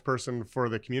spokesperson for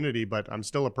the community, but I'm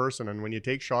still a person. And when you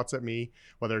take shots at me,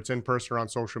 whether it's in person or on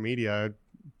social media,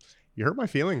 you hurt my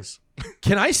feelings.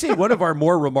 Can I say one of our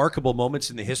more remarkable moments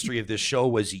in the history of this show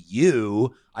was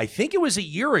I think it was a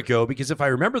year ago, because if I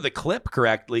remember the clip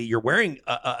correctly, you're wearing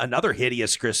another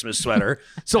hideous Christmas sweater.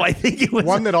 So I think it was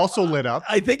one that also lit up.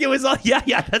 I think it was,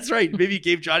 yeah, that's right. Maybe you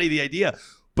gave Johnny the idea.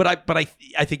 But I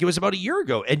think it was about a year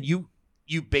ago, and you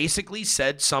basically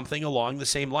said something along the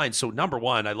same line. So number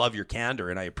one, I love your candor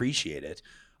and I appreciate it.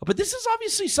 But this is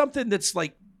obviously something that's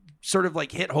sort of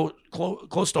hit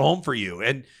close to home for you.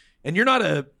 And you're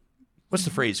not what's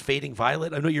the phrase? Fading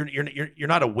violet. I know you're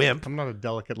not a wimp. I'm not a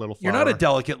delicate little flower. You're not a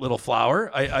delicate little flower.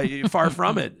 I far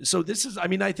from it. So this is,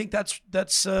 I think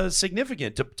that's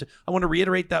significant. I want to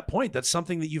reiterate that point. That's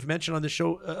something that you've mentioned on the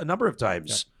show a number of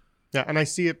times. Yeah, and I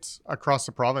see it across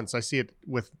the province. I see it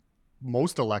with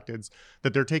most electeds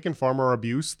that they're taking far more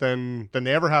abuse than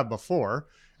they ever have before,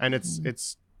 and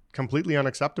it's completely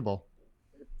unacceptable.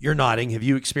 You're nodding. Have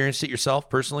you experienced it yourself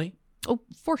personally? Oh,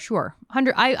 for sure.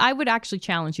 I would actually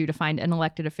challenge you to find an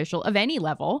elected official of any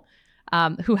level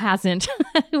who hasn't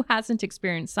who hasn't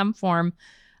experienced some form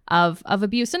of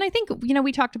abuse. And I think,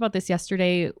 we talked about this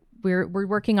yesterday. We're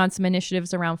working on some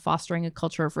initiatives around fostering a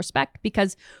culture of respect,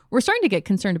 because we're starting to get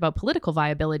concerned about political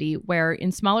viability, where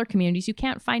in smaller communities you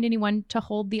can't find anyone to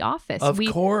hold the office. Of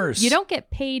course. You don't get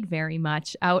paid very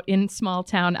much out in small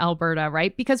town Alberta,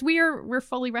 right? Because we're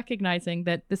fully recognizing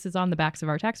that this is on the backs of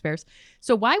our taxpayers.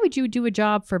 So why would you do a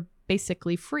job for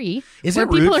basically free? Is it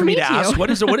rude for me to ask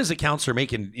what is a counselor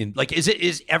making in, like,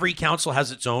 is every council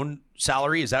has its own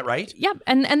salary? Is that right? Yep,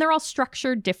 and they're all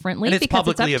structured differently, and it's because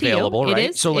publicly it's up available, to you. right?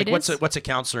 It is, So like, it what's is. a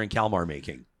counselor in Kalmar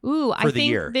making? Ooh, I the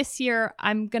think year? this year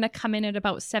I'm gonna come in at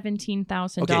about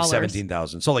 $17,000. Okay,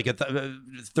 17,000. So like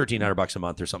 $1,300 a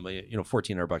month or something.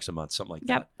 $1,400 a month, something like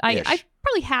Yep, that. I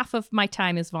probably half of my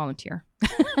time is volunteer.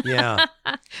 Yeah.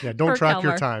 Yeah, don't For track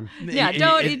your Kalmar. time. Yeah,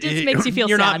 don't. It just makes you feel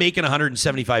You're sad. not making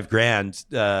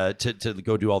 $175,000 to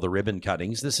go do all the ribbon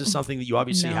cuttings. This is something that you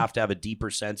obviously No. have to have a deeper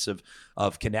sense of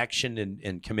connection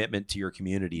and commitment to your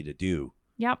community to do.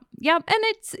 Yep. And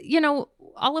it's,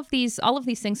 all of these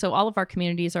things. So all of our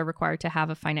communities are required to have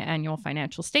a annual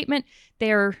financial statement.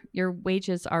 Your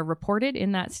wages are reported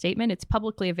in that statement. It's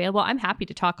publicly available. I'm happy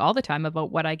to talk all the time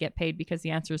about what I get paid, because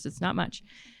the answer is it's not much.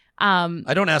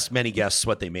 I don't ask many guests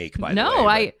what they make, by the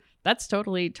way. No, that's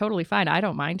totally fine. I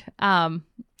don't mind.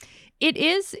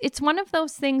 It's one of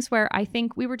those things where I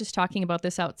think we were just talking about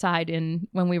this outside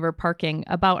when we were parking,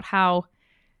 about how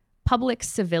public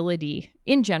civility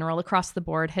in general across the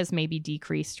board has maybe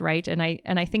decreased, right? And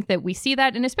I think that we see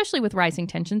that, and especially with rising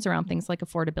tensions around things like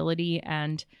affordability,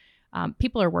 and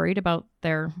people are worried about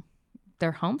their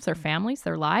homes, their families,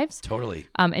 their lives. Totally.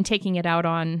 And taking it out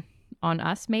on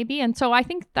us maybe. And so I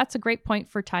think that's a great point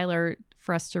for Tyler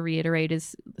for us to reiterate,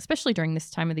 is especially during this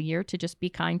time of the year, to just be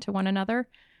kind to one another.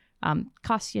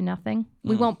 Costs you nothing.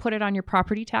 We won't put it on your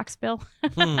property tax bill.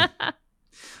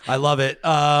 I love it.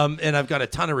 And I've got a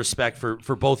ton of respect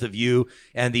for both of you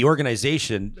and the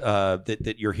organization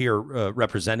that you're here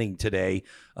representing today.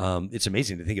 It's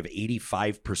amazing to think of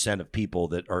 85% of people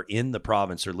that are in the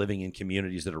province are living in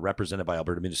communities that are represented by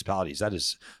Alberta municipalities. That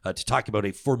is to talk about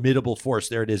a formidable force.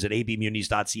 There it is at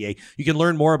abmunis.ca. You can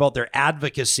learn more about their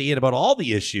advocacy and about all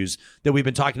the issues that we've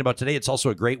been talking about today. It's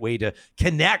also a great way to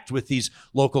connect with these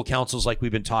local councils like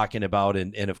we've been talking about.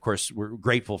 And of course, we're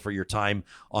grateful for your time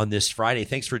on this Friday.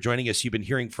 Thanks for joining us. You've been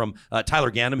hearing from Tyler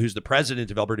Gannam, who's the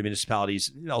president of Alberta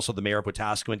Municipalities, also the mayor of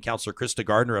Wetaskiwin, Councillor Krista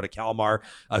Gardner out of Kalmar,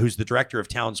 who's the director of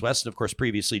Towns West, and of course,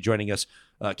 previously joining us,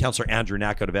 Councillor Andrew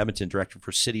Knack out of Edmonton, director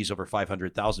for cities over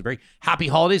 500,000. Very happy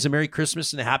holidays, a Merry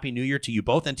Christmas, and a Happy New Year to you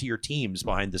both and to your teams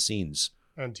behind the scenes.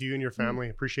 And to you and your family.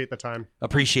 Appreciate the time.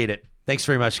 Appreciate it. Thanks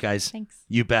very much, guys. Thanks.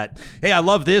 You bet. Hey, I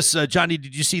love this. Johnny,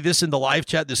 did you see this in the live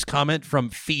chat? This comment from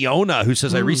Fiona, who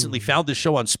says, I recently found this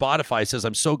show on Spotify. Says,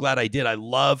 I'm so glad I did. I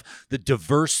love the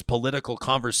diverse political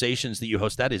conversations that you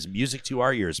host. That is music to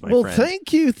our ears, my friend. Well,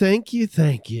 thank you. Isn't New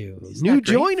that great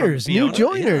joiners. from Fiona? New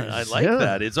joiners. Yeah, I like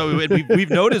that. It's we've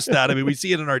noticed that. I mean, we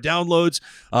see it in our downloads.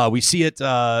 We see it,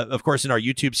 of course, in our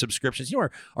YouTube subscriptions.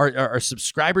 Our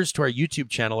subscribers to our YouTube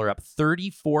channel are up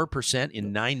 34%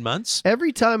 in 9 months.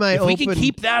 Every time I If we can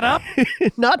keep that up,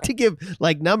 not to give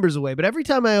like numbers away, but every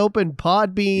time I open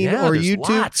Podbean or there's YouTube,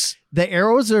 lots. the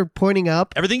arrows are pointing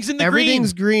up. Everything's in the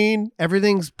Everything's green. green.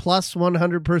 Everything's plus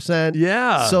 100%.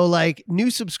 Yeah. So like new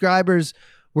subscribers,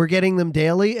 we're getting them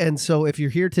daily. And so if you're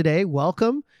here today,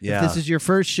 welcome. Yeah. If this is your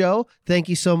first show, thank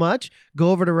you so much.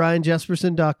 Go over to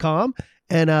ryanjesperson.com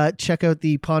and check out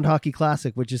the Pond Hockey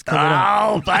Classic, which is coming up.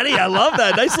 Oh, buddy, I love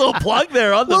that. Nice little plug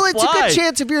there on the Well, it's a fly. good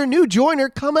chance if you're a new joiner,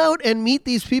 come out and meet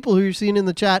these people who you're seeing in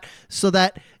the chat so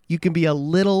that you can be a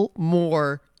little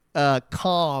more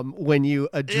calm when you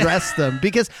address them.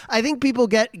 Because I think people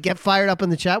get fired up in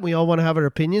the chat. We all want to have our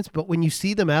opinions, but when you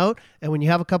see them out and when you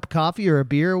have a cup of coffee or a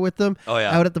beer with them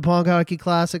out at the Pond Hockey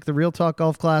Classic, the Real Talk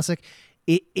Golf Classic,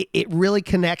 it really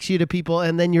connects you to people,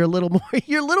 and then you're a little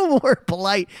more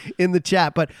polite in the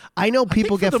chat. But I know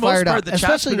people get fired up,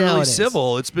 especially really nowadays.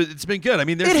 civil. It's been good. I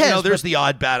mean, there's the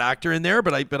odd bad actor in there,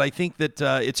 but I think that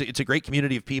it's a great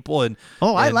community of people. And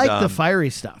I like the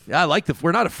fiery stuff. Yeah, I like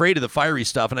we're not afraid of the fiery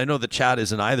stuff, and I know the chat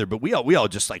isn't either. But we all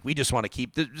just want to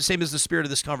keep the same as the spirit of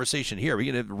this conversation here. We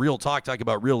can have real talk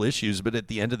about real issues, but at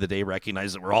the end of the day,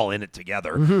 recognize that we're all in it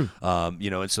together.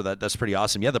 And so that's pretty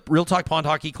awesome. Yeah, the Real Talk Pond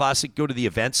Hockey Classic. Go to the the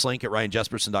events link at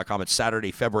ryanjesperson.com. It's Saturday,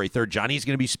 February 3rd. Johnny's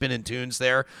going to be spinning tunes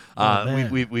there.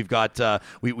 We've got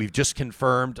we've just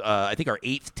confirmed, I think, our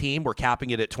 8th team. We're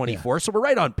capping it at 24, so we're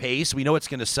right on pace. We know it's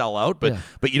going to sell out, but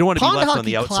you don't want to be left on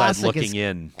the outside Classic looking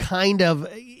in. Kind of,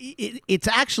 it's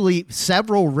actually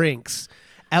several rinks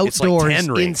outdoors like 10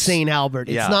 in rinks. St. Albert.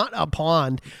 It's Yeah. not a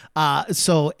pond.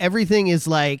 So everything is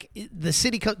like the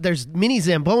city. There's mini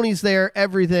Zambonis there,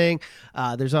 everything.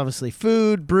 There's obviously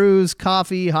food, brews,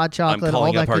 coffee, hot chocolate, I'm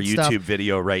calling all up that our good YouTube stuff.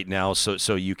 video right now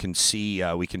so you can see,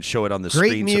 we can show it on the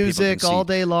Great screen. music so people can see. all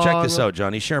day long. Check this out,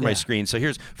 Johnny. Share my Yeah. screen. So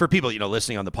here's, for people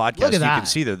listening on the podcast, Look at you that. can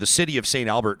see there, the city of St.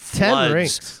 Albert 10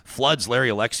 rinks. floods Larry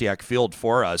Alexiak Field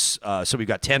for us. So we've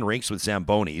got 10 rinks with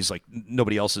Zambonis. Like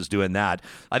nobody else is doing that.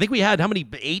 I think we had,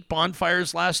 8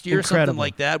 bonfires last year, Incredible. something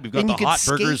like that. We've got And the you could hot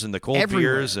skate burgers and the cold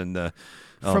everywhere. beers and the,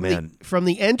 From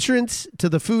the entrance to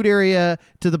the food area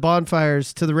to the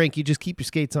bonfires to the rink, you just keep your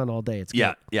skates on all day. It's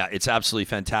great. Yeah, it's absolutely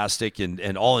fantastic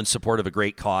and all in support of a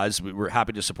great cause. We're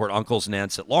happy to support uncles and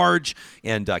aunts at large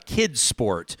and kids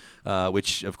sport,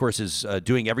 which of course is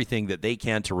doing everything that they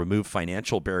can to remove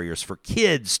financial barriers for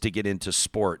kids to get into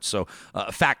sport. So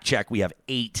fact check, we have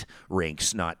 8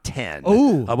 rinks, not 10.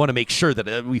 Ooh. I want to make sure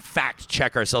that we fact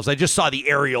check ourselves. I just saw the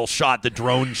aerial shot, the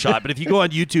drone shot, but if you go on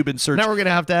YouTube and search, Now we're gonna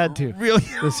have to add 2. really,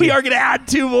 we are going to add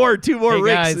 2 more Hey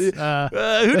rinks. guys,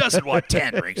 Who doesn't want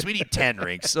 10 rinks? We need 10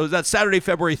 rinks. So that's Saturday,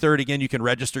 February 3rd. Again, you can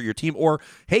register your team or,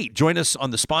 hey, join us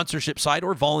on the sponsorship side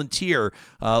or volunteer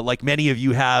like many of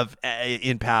you have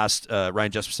in past.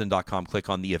 RyanJesperson.com. Click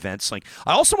on the events link.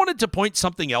 I also wanted to point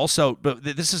something else out, but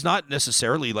this is not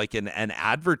necessarily like an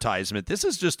advertisement. This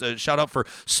is just a shout out for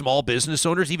small business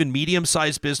owners, even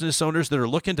medium-sized business owners that are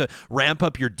looking to ramp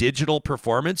up your digital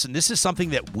performance. And this is something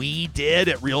that we did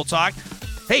at Real Talk.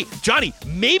 Hey, Johnny,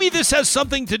 maybe this has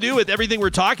something to do with everything we're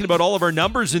talking about, all of our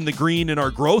numbers in the green and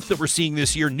our growth that we're seeing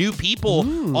this year, new people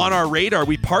on our radar.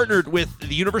 We partnered with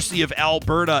the University of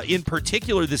Alberta, in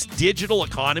particular, this digital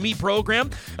economy program.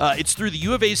 It's through the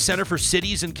U of A's Center for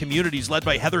Cities and Communities, led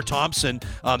by Heather Thompson.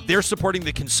 They're supporting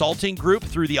the consulting group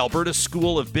through the Alberta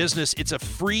School of Business. It's a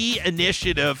free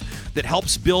initiative that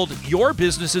helps build your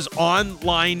business's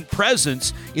online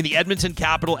presence in the Edmonton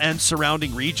capital and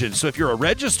surrounding regions. So if you're a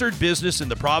registered business in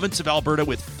the province of Alberta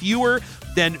with fewer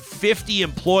than 50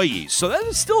 employees. So that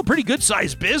is still a pretty good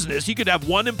sized business. You could have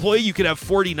 1 employee, you could have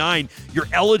 49. You're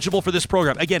eligible for this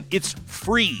program. Again, it's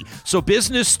free. So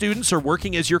business students are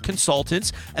working as your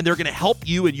consultants, and they're going to help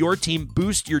you and your team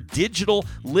boost your digital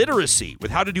literacy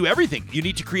with how to do everything. You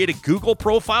need to create a Google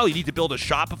profile. You need to build a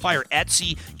Shopify or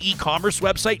Etsy e-commerce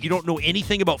website. You don't know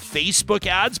anything about Facebook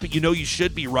ads, but you know you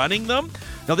should be running them.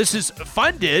 Now, this is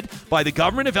funded by the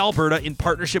Government of Alberta in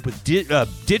partnership with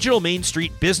Digital Main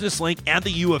Street, Business Link, and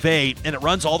the U of A, and it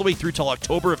runs all the way through till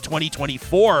October of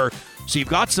 2024. So you've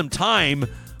got some time,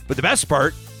 but the best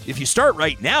part, if you start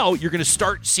right now, you're going to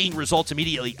start seeing results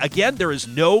immediately. Again, there is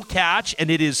no catch,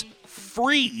 and it is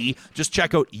free. Just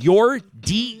check out your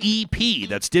DEP.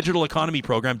 That's Digital Economy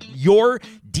Program.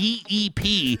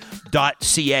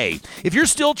 yourdep.ca. If you're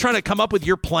still trying to come up with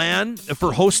your plan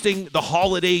for hosting the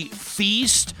holiday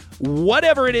feast,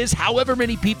 whatever it is, however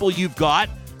many people you've got,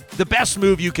 the best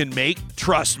move you can make,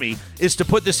 trust me, is to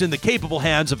put this in the capable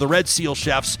hands of the Red Seal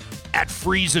chefs at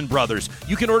Friesen Brothers.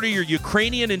 You can order your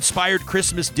Ukrainian-inspired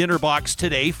Christmas dinner box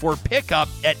today for pickup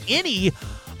at any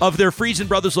of their Friesen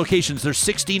Brothers locations. There's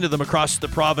 16 of them across the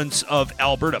province of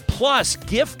Alberta. Plus,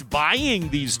 gift buying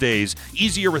these days.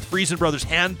 Easier with Friesen Brothers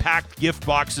hand-packed gift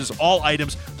boxes, all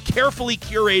items carefully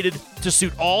curated to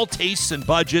suit all tastes and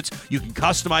budgets. You can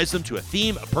customize them to a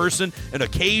theme, a person, an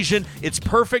occasion. It's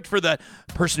perfect for the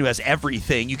person who has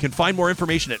everything. You can find more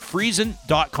information at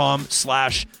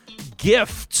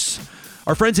friesen.com/gifts.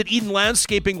 Our friends at Eden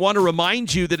Landscaping want to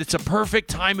remind you that it's a perfect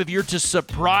time of year to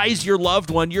surprise your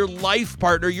loved one, your life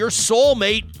partner, your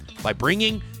soulmate by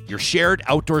bringing your shared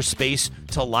outdoor space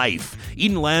to life.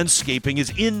 Eden Landscaping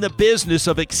is in the business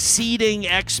of exceeding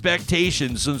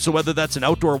expectations. And so whether that's an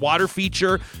outdoor water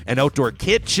feature, an outdoor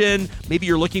kitchen, maybe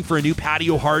you're looking for a new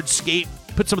patio hardscape,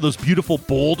 put some of those beautiful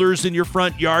boulders in your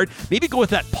front yard. Maybe go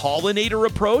with that pollinator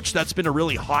approach. That's been a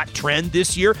really hot trend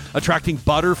this year, attracting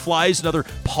butterflies and other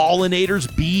pollinators,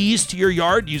 bees to your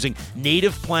yard using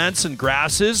native plants and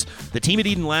grasses. The team at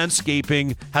Eden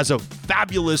Landscaping has a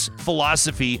fabulous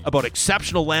philosophy about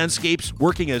exceptional landscapes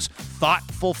working as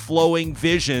thoughtful, flowing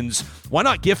visions. Why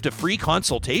not gift a free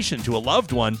consultation to a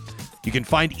loved one? You can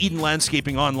find Eden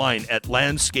Landscaping online at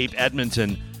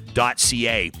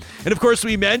landscapeedmonton.ca. And of course,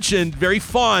 we mentioned very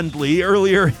fondly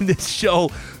earlier in this show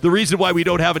the reason why we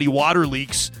don't have any water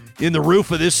leaks in the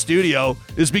roof of this studio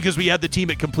is because we had the team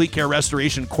at Complete Care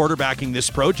Restoration quarterbacking this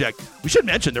project. We should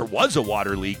mention there was a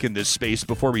water leak in this space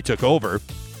before we took over.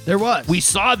 There was. We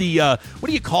saw the, what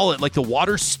do you call it, like the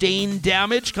water stain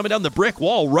damage coming down the brick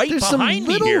wall right There's behind some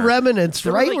me little here. remnants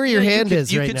There were right like- where your yeah, hand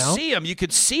is you right could now. see them. You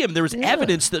could see them. There was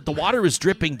evidence that the water was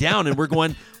dripping down, and we're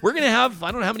going to have,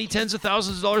 I don't know how many tens of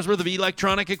thousands of dollars worth of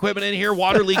electronic equipment in here.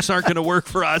 Water leaks aren't going to work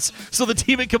for us. So the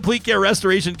team at Complete Care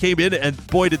Restoration came in, and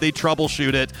boy, did they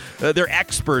troubleshoot it. They're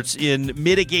experts in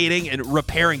mitigating and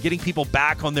repairing, getting people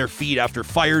back on their feet after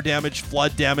fire damage,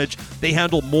 flood damage. They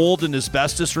handle mold and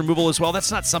asbestos removal as well. That's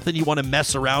not something you want to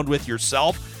mess around with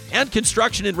yourself. And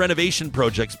construction and renovation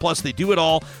projects. Plus, they do it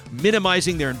all,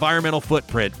 minimizing their environmental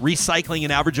footprint, recycling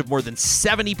an average of more than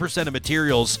 70% of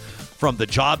materials from the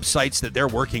job sites that they're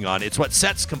working on. It's what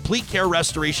sets Complete Care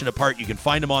Restoration apart. You can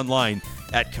find them online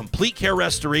at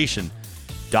completecarerestoration.ca.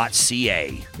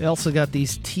 They also got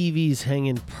these TVs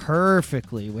hanging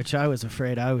perfectly, which I was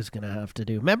afraid I was going to have to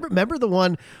do. Remember the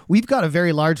one? We've got a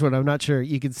very large one. I'm not sure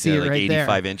you can see it like right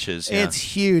 85 there. inches. Yeah. It's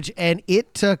huge, and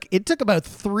it took about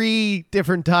 3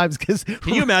 different times because.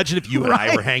 Can you imagine if you and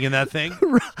I were hanging that thing?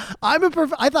 I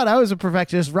thought I was a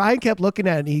perfectionist. Ryan kept looking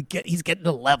at it, and he's getting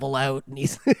to level out, and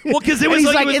he's Well, because it and was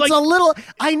he's like, it's a little.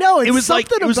 I know it's it was like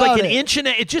something it was like about an inch and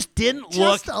it just didn't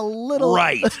Just look a little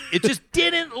right. It just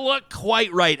didn't look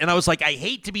quite right, and I was like, I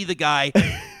hate to be the guy,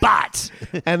 but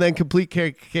And then Complete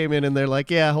Care came in, and they're like,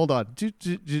 "Yeah, hold on." well,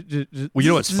 you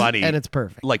know what's funny? And it's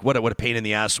perfect. Like what a pain in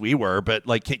the ass we were, but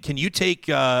like, can you take?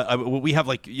 We have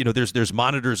like there's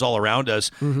monitors all around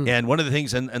us, and one of the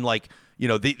things and like.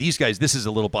 These guys, this is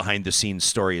a little behind the scenes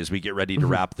story as we get ready to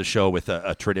wrap the show with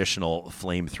a traditional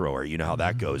flamethrower. You know how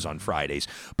that goes on Fridays.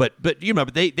 But you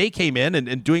remember, they came in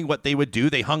and doing what they would do.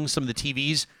 They hung some of the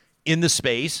TVs in the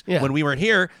space when we weren't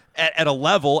here at a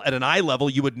level, at an eye level,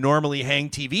 you would normally hang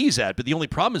TVs at. But the only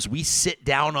problem is we sit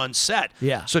down on set.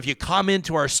 Yeah. So if you come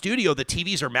into our studio, the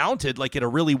TVs are mounted like at a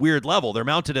really weird level. They're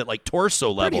mounted at like torso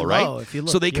level, Pretty right? low, if you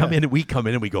look, so they come yeah. in and we come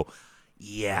in and we go,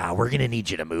 yeah, we're going to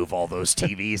need you to move all those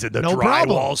TVs, and the No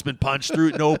problem. drywall's been punched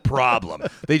through. No problem.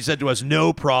 They said to us,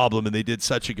 no problem, and they did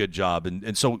such a good job.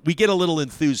 And so we get a little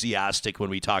enthusiastic when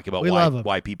we talk about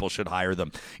why people should hire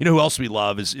them. You know who else we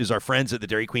love is our friends at the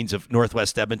Dairy Queens of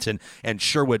Northwest Edmonton and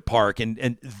Sherwood Park,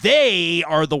 and they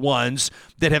are the ones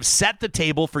that have set the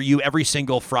table for you every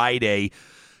single Friday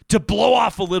to blow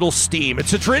off a little steam.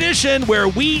 It's a tradition where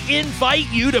we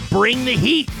invite you to bring the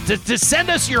heat, to send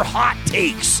us your hot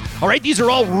takes. All right, these are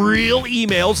all real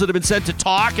emails that have been sent to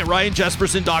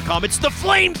talk@ryanjesperson.com. It's the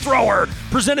Flamethrower,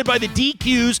 presented by the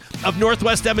DQs of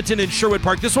Northwest Edmonton and Sherwood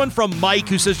Park. This one from Mike,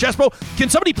 who says, Jespo, can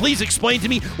somebody please explain to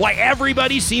me why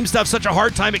everybody seems to have such a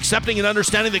hard time accepting and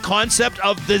understanding the concept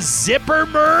of the zipper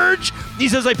merge? He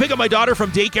says, I pick up my daughter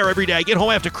from daycare every day. I get home,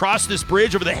 I have to cross this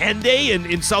bridge over the Henday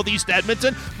in southeast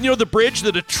Edmonton. You know, the bridge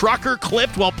that a trucker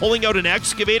clipped while pulling out an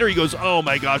excavator? He goes, oh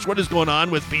my gosh, what is going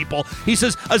on with people? He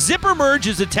says, a zipper merge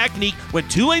is a technique when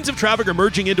 2 lanes of traffic are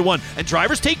merging into one, and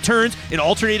drivers take turns in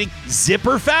alternating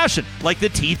zipper fashion, like the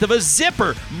teeth of a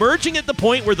zipper, merging at the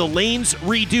point where the lanes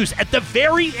reduce, at the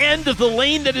very end of the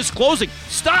lane that is closing.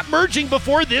 Stop merging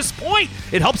before this point.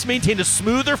 It helps maintain a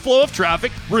smoother flow of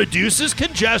traffic, reduces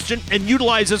congestion, and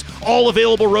utilizes all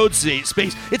available road space.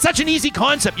 It's such an easy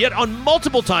concept, yet on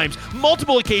multiple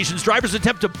occasions, drivers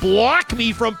attempt to block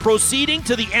me from proceeding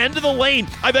to the end of the lane.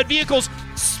 I've had vehicles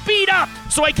speed up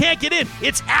so I can't get in.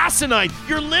 It's asinine.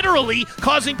 You're literally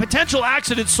causing potential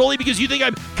accidents solely because you think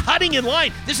I'm cutting in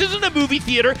line. This isn't a movie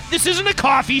theater. This isn't a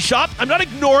coffee shop. I'm not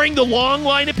ignoring the long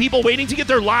line of people waiting to get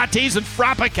their lattes and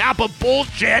Frappa Kappa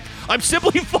bullshit. I'm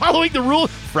simply following the rule.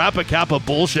 Frappa Kappa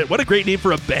bullshit. What a great name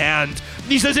for a band.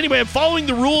 He says, anyway, I'm following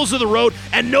the rules of the road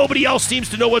and nobody else seems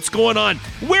to know what's going on.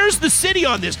 Where's the city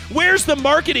on this? Where's the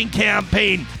marketing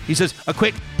campaign? He says, a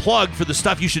quick plug for the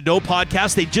Stuff You Should Know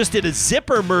podcast. They just did a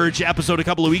zipper merge episode a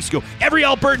couple of weeks ago. Every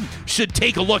Albertan should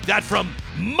take a look. That from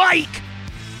Mike.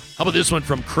 How about this one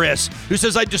from Chris, who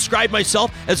says, I describe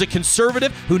myself as a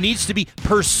conservative who needs to be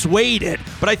persuaded.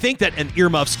 But I think that, and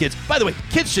earmuffs kids, by the way,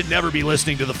 kids should never be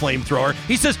listening to the Flamethrower.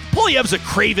 He says, Poilievre's a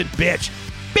craven bitch.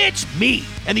 Bitch me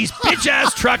and these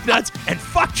bitch-ass truck nuts and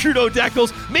fuck Trudeau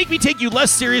decals make me take you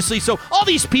less seriously, so all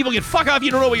these people can fuck off.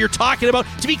 You don't know what you're talking about.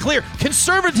 To be clear,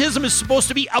 conservatism is supposed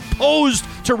to be opposed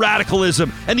to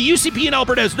radicalism, and the UCP in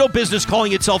Alberta has no business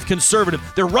calling itself conservative.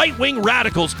 They're right-wing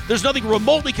radicals. There's nothing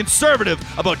remotely conservative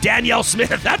about Danielle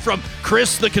Smith. That from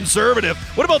Chris the Conservative.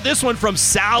 What about this one from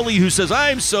Sally, who says,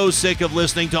 I'm so sick of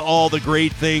listening to all the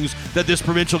great things that this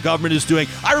provincial government is doing.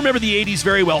 I remember the 80s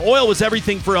very well. Oil was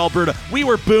everything for Alberta. We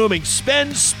were booming. Spend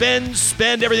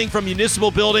spend everything from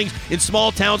municipal buildings in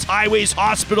small towns, highways,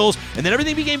 hospitals, and then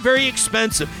everything became very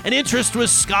expensive, and interest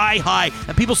was sky high,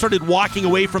 and people started walking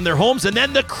away from their homes, and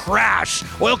then the crash.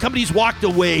 Oil companies walked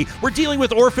away. We're dealing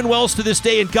with orphan wells to this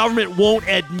day, and government won't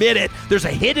admit it. There's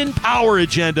a hidden power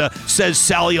agenda, says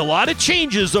Sally. A lot of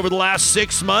changes over the last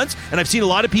 6 months, and I've seen a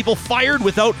lot of people fired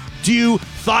without due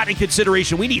thought and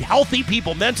consideration. We need healthy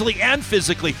people mentally and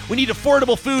physically. We need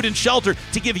affordable food and shelter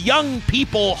to give young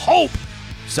people hope.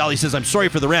 Sally says, I'm sorry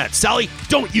for the rant. Sally,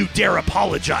 don't you dare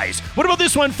apologize. What about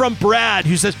this one from Brad,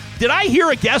 who says, did I hear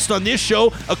a guest on this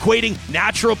show equating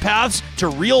naturopaths to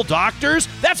real doctors?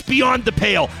 That's beyond the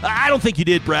pale. I don't think you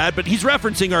did, Brad, but he's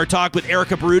referencing our talk with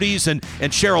Erica Barudis and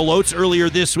Cheryl Oates earlier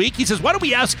this week. He says, why don't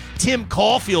we ask Tim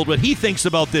Caulfield what he thinks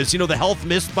about this? You know, the health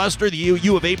mythbuster, the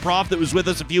U of A prof that was with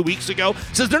us a few weeks ago,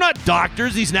 says they're not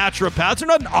doctors, these naturopaths. They're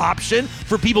not an option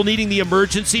for people needing the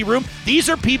emergency room. These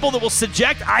are people that will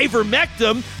subject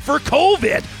ivermectin for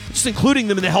COVID. Just including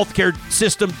them in the healthcare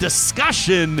system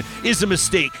discussion is a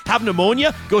mistake. Have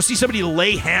pneumonia? Go see somebody to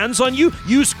lay hands on you?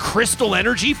 Use crystal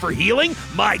energy for healing?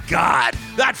 My God.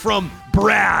 That from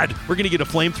Brad. We're going to get a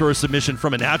flamethrower submission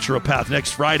from a naturopath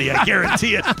next Friday. I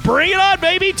guarantee it. Bring it on,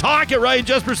 baby. Talk at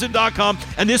RyanJesperson.com.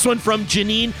 And this one from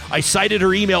Janine. I cited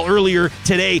her email earlier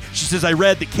today. She says, I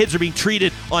read that kids are being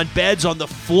treated on beds on the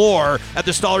floor at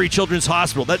the Stollery Children's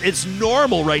Hospital. That it's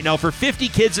normal right now for 50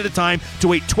 kids at a time to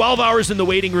wait 12 hours in the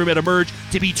waiting room at Emerge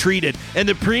to be treated. And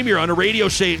the premier on a radio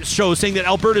show saying that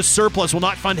Alberta's surplus will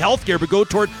not fund healthcare but go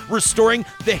toward restoring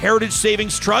the Heritage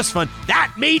Savings Trust Fund.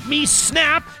 That made me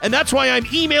snap, and that's why I'm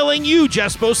emailing you,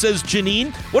 Jespo, says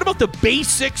Janine. What about the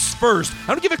basics first? I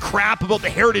don't give a crap about the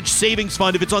Heritage Savings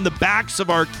Fund if it's on the backs of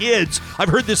our kids. I've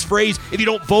heard this phrase, if you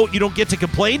don't vote, you don't get to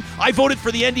complain. I voted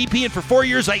for the NDP, and for 4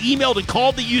 years I emailed and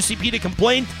called the UCP to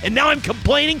complain, and now I'm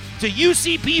complaining to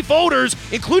UCP voters,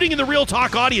 including in the Real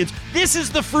Talk audience. This is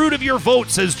the fruit of your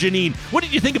vote, says Janine. What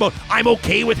did you think about I'm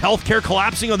okay with healthcare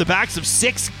collapsing on the backs of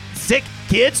sick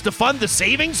kids to fund the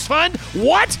savings fund?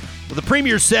 What? Well, the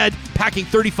premier said packing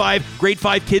 35 grade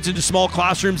 5 kids into small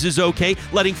classrooms is okay,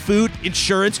 letting food,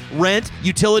 insurance, rent,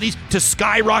 utilities to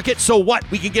skyrocket. So what?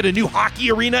 We can get a new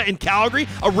hockey arena in Calgary,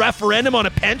 a referendum on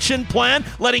a pension plan,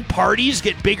 letting parties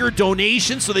get bigger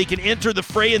donations so they can enter the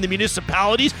fray in the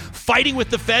municipalities, fighting with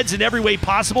the feds in every way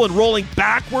possible and rolling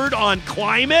backward on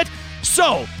climate.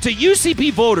 So, to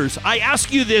UCP voters, I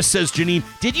ask you this, says Janine,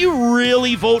 did you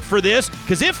really vote for this?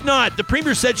 Because if not, the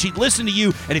premier said she'd listen to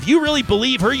you, and if you really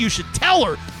believe her, you should tell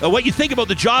her what you think about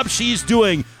the job she's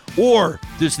doing. Or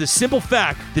there's the simple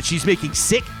fact that she's making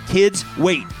sick kids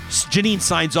wait. Janine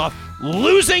signs off,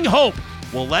 losing hope.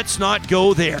 Well, let's not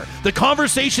go there. The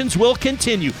conversations will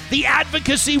continue. The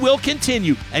advocacy will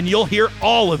continue. And you'll hear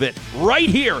all of it right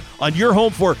here on your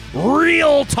home for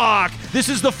Real Talk. This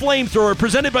is the Flamethrower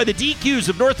presented by the DQs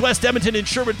of Northwest Edmonton and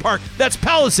Sherwood Park. That's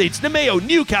Palisades, Nemeo,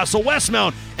 Newcastle,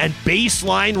 Westmount, and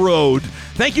Baseline Road.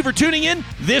 Thank you for tuning in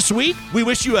this week. We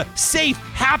wish you a safe,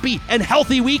 happy, and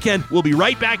healthy weekend. We'll be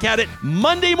right back at it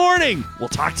Monday morning. We'll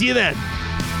talk to you then.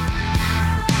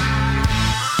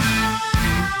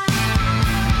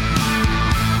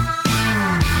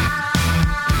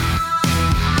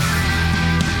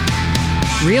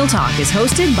 Real Talk is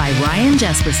hosted by Ryan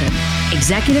Jesperson.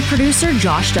 Executive producer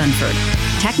Josh Dunford.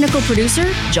 Technical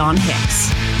producer John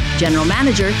Hicks. General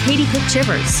manager Katie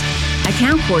Cook-Chivers.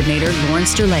 Account coordinator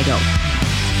Lawrence Derlego.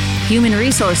 Human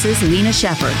resources Lena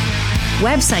Shepard.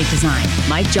 Website design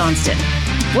Mike Johnston.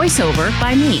 Voiceover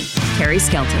by me, Carrie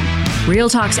Skelton. Real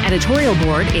Talk's editorial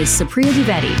board is Supriya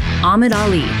Dwivedi, Ahmed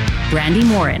Ali, Brandy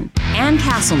Morin, Ann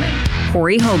Castleman,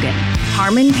 Corey Hogan,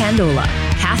 Harmon Pandola,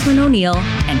 Catherine O'Neill,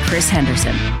 and Chris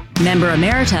Henderson. Member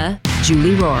Emerita,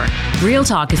 Julie Rohr. Real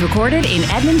Talk is recorded in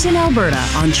Edmonton, Alberta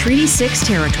on Treaty 6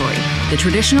 territory, the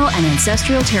traditional and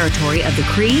ancestral territory of the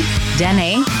Cree,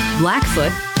 Dene,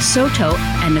 Blackfoot, Saulteaux,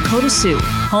 and Nakota Sioux,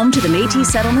 home to the Métis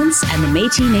settlements and the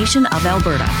Métis Nation of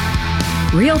Alberta.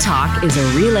 Real Talk is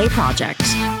a relay project.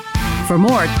 For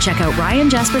more, check out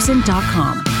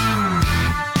RyanJesperson.com.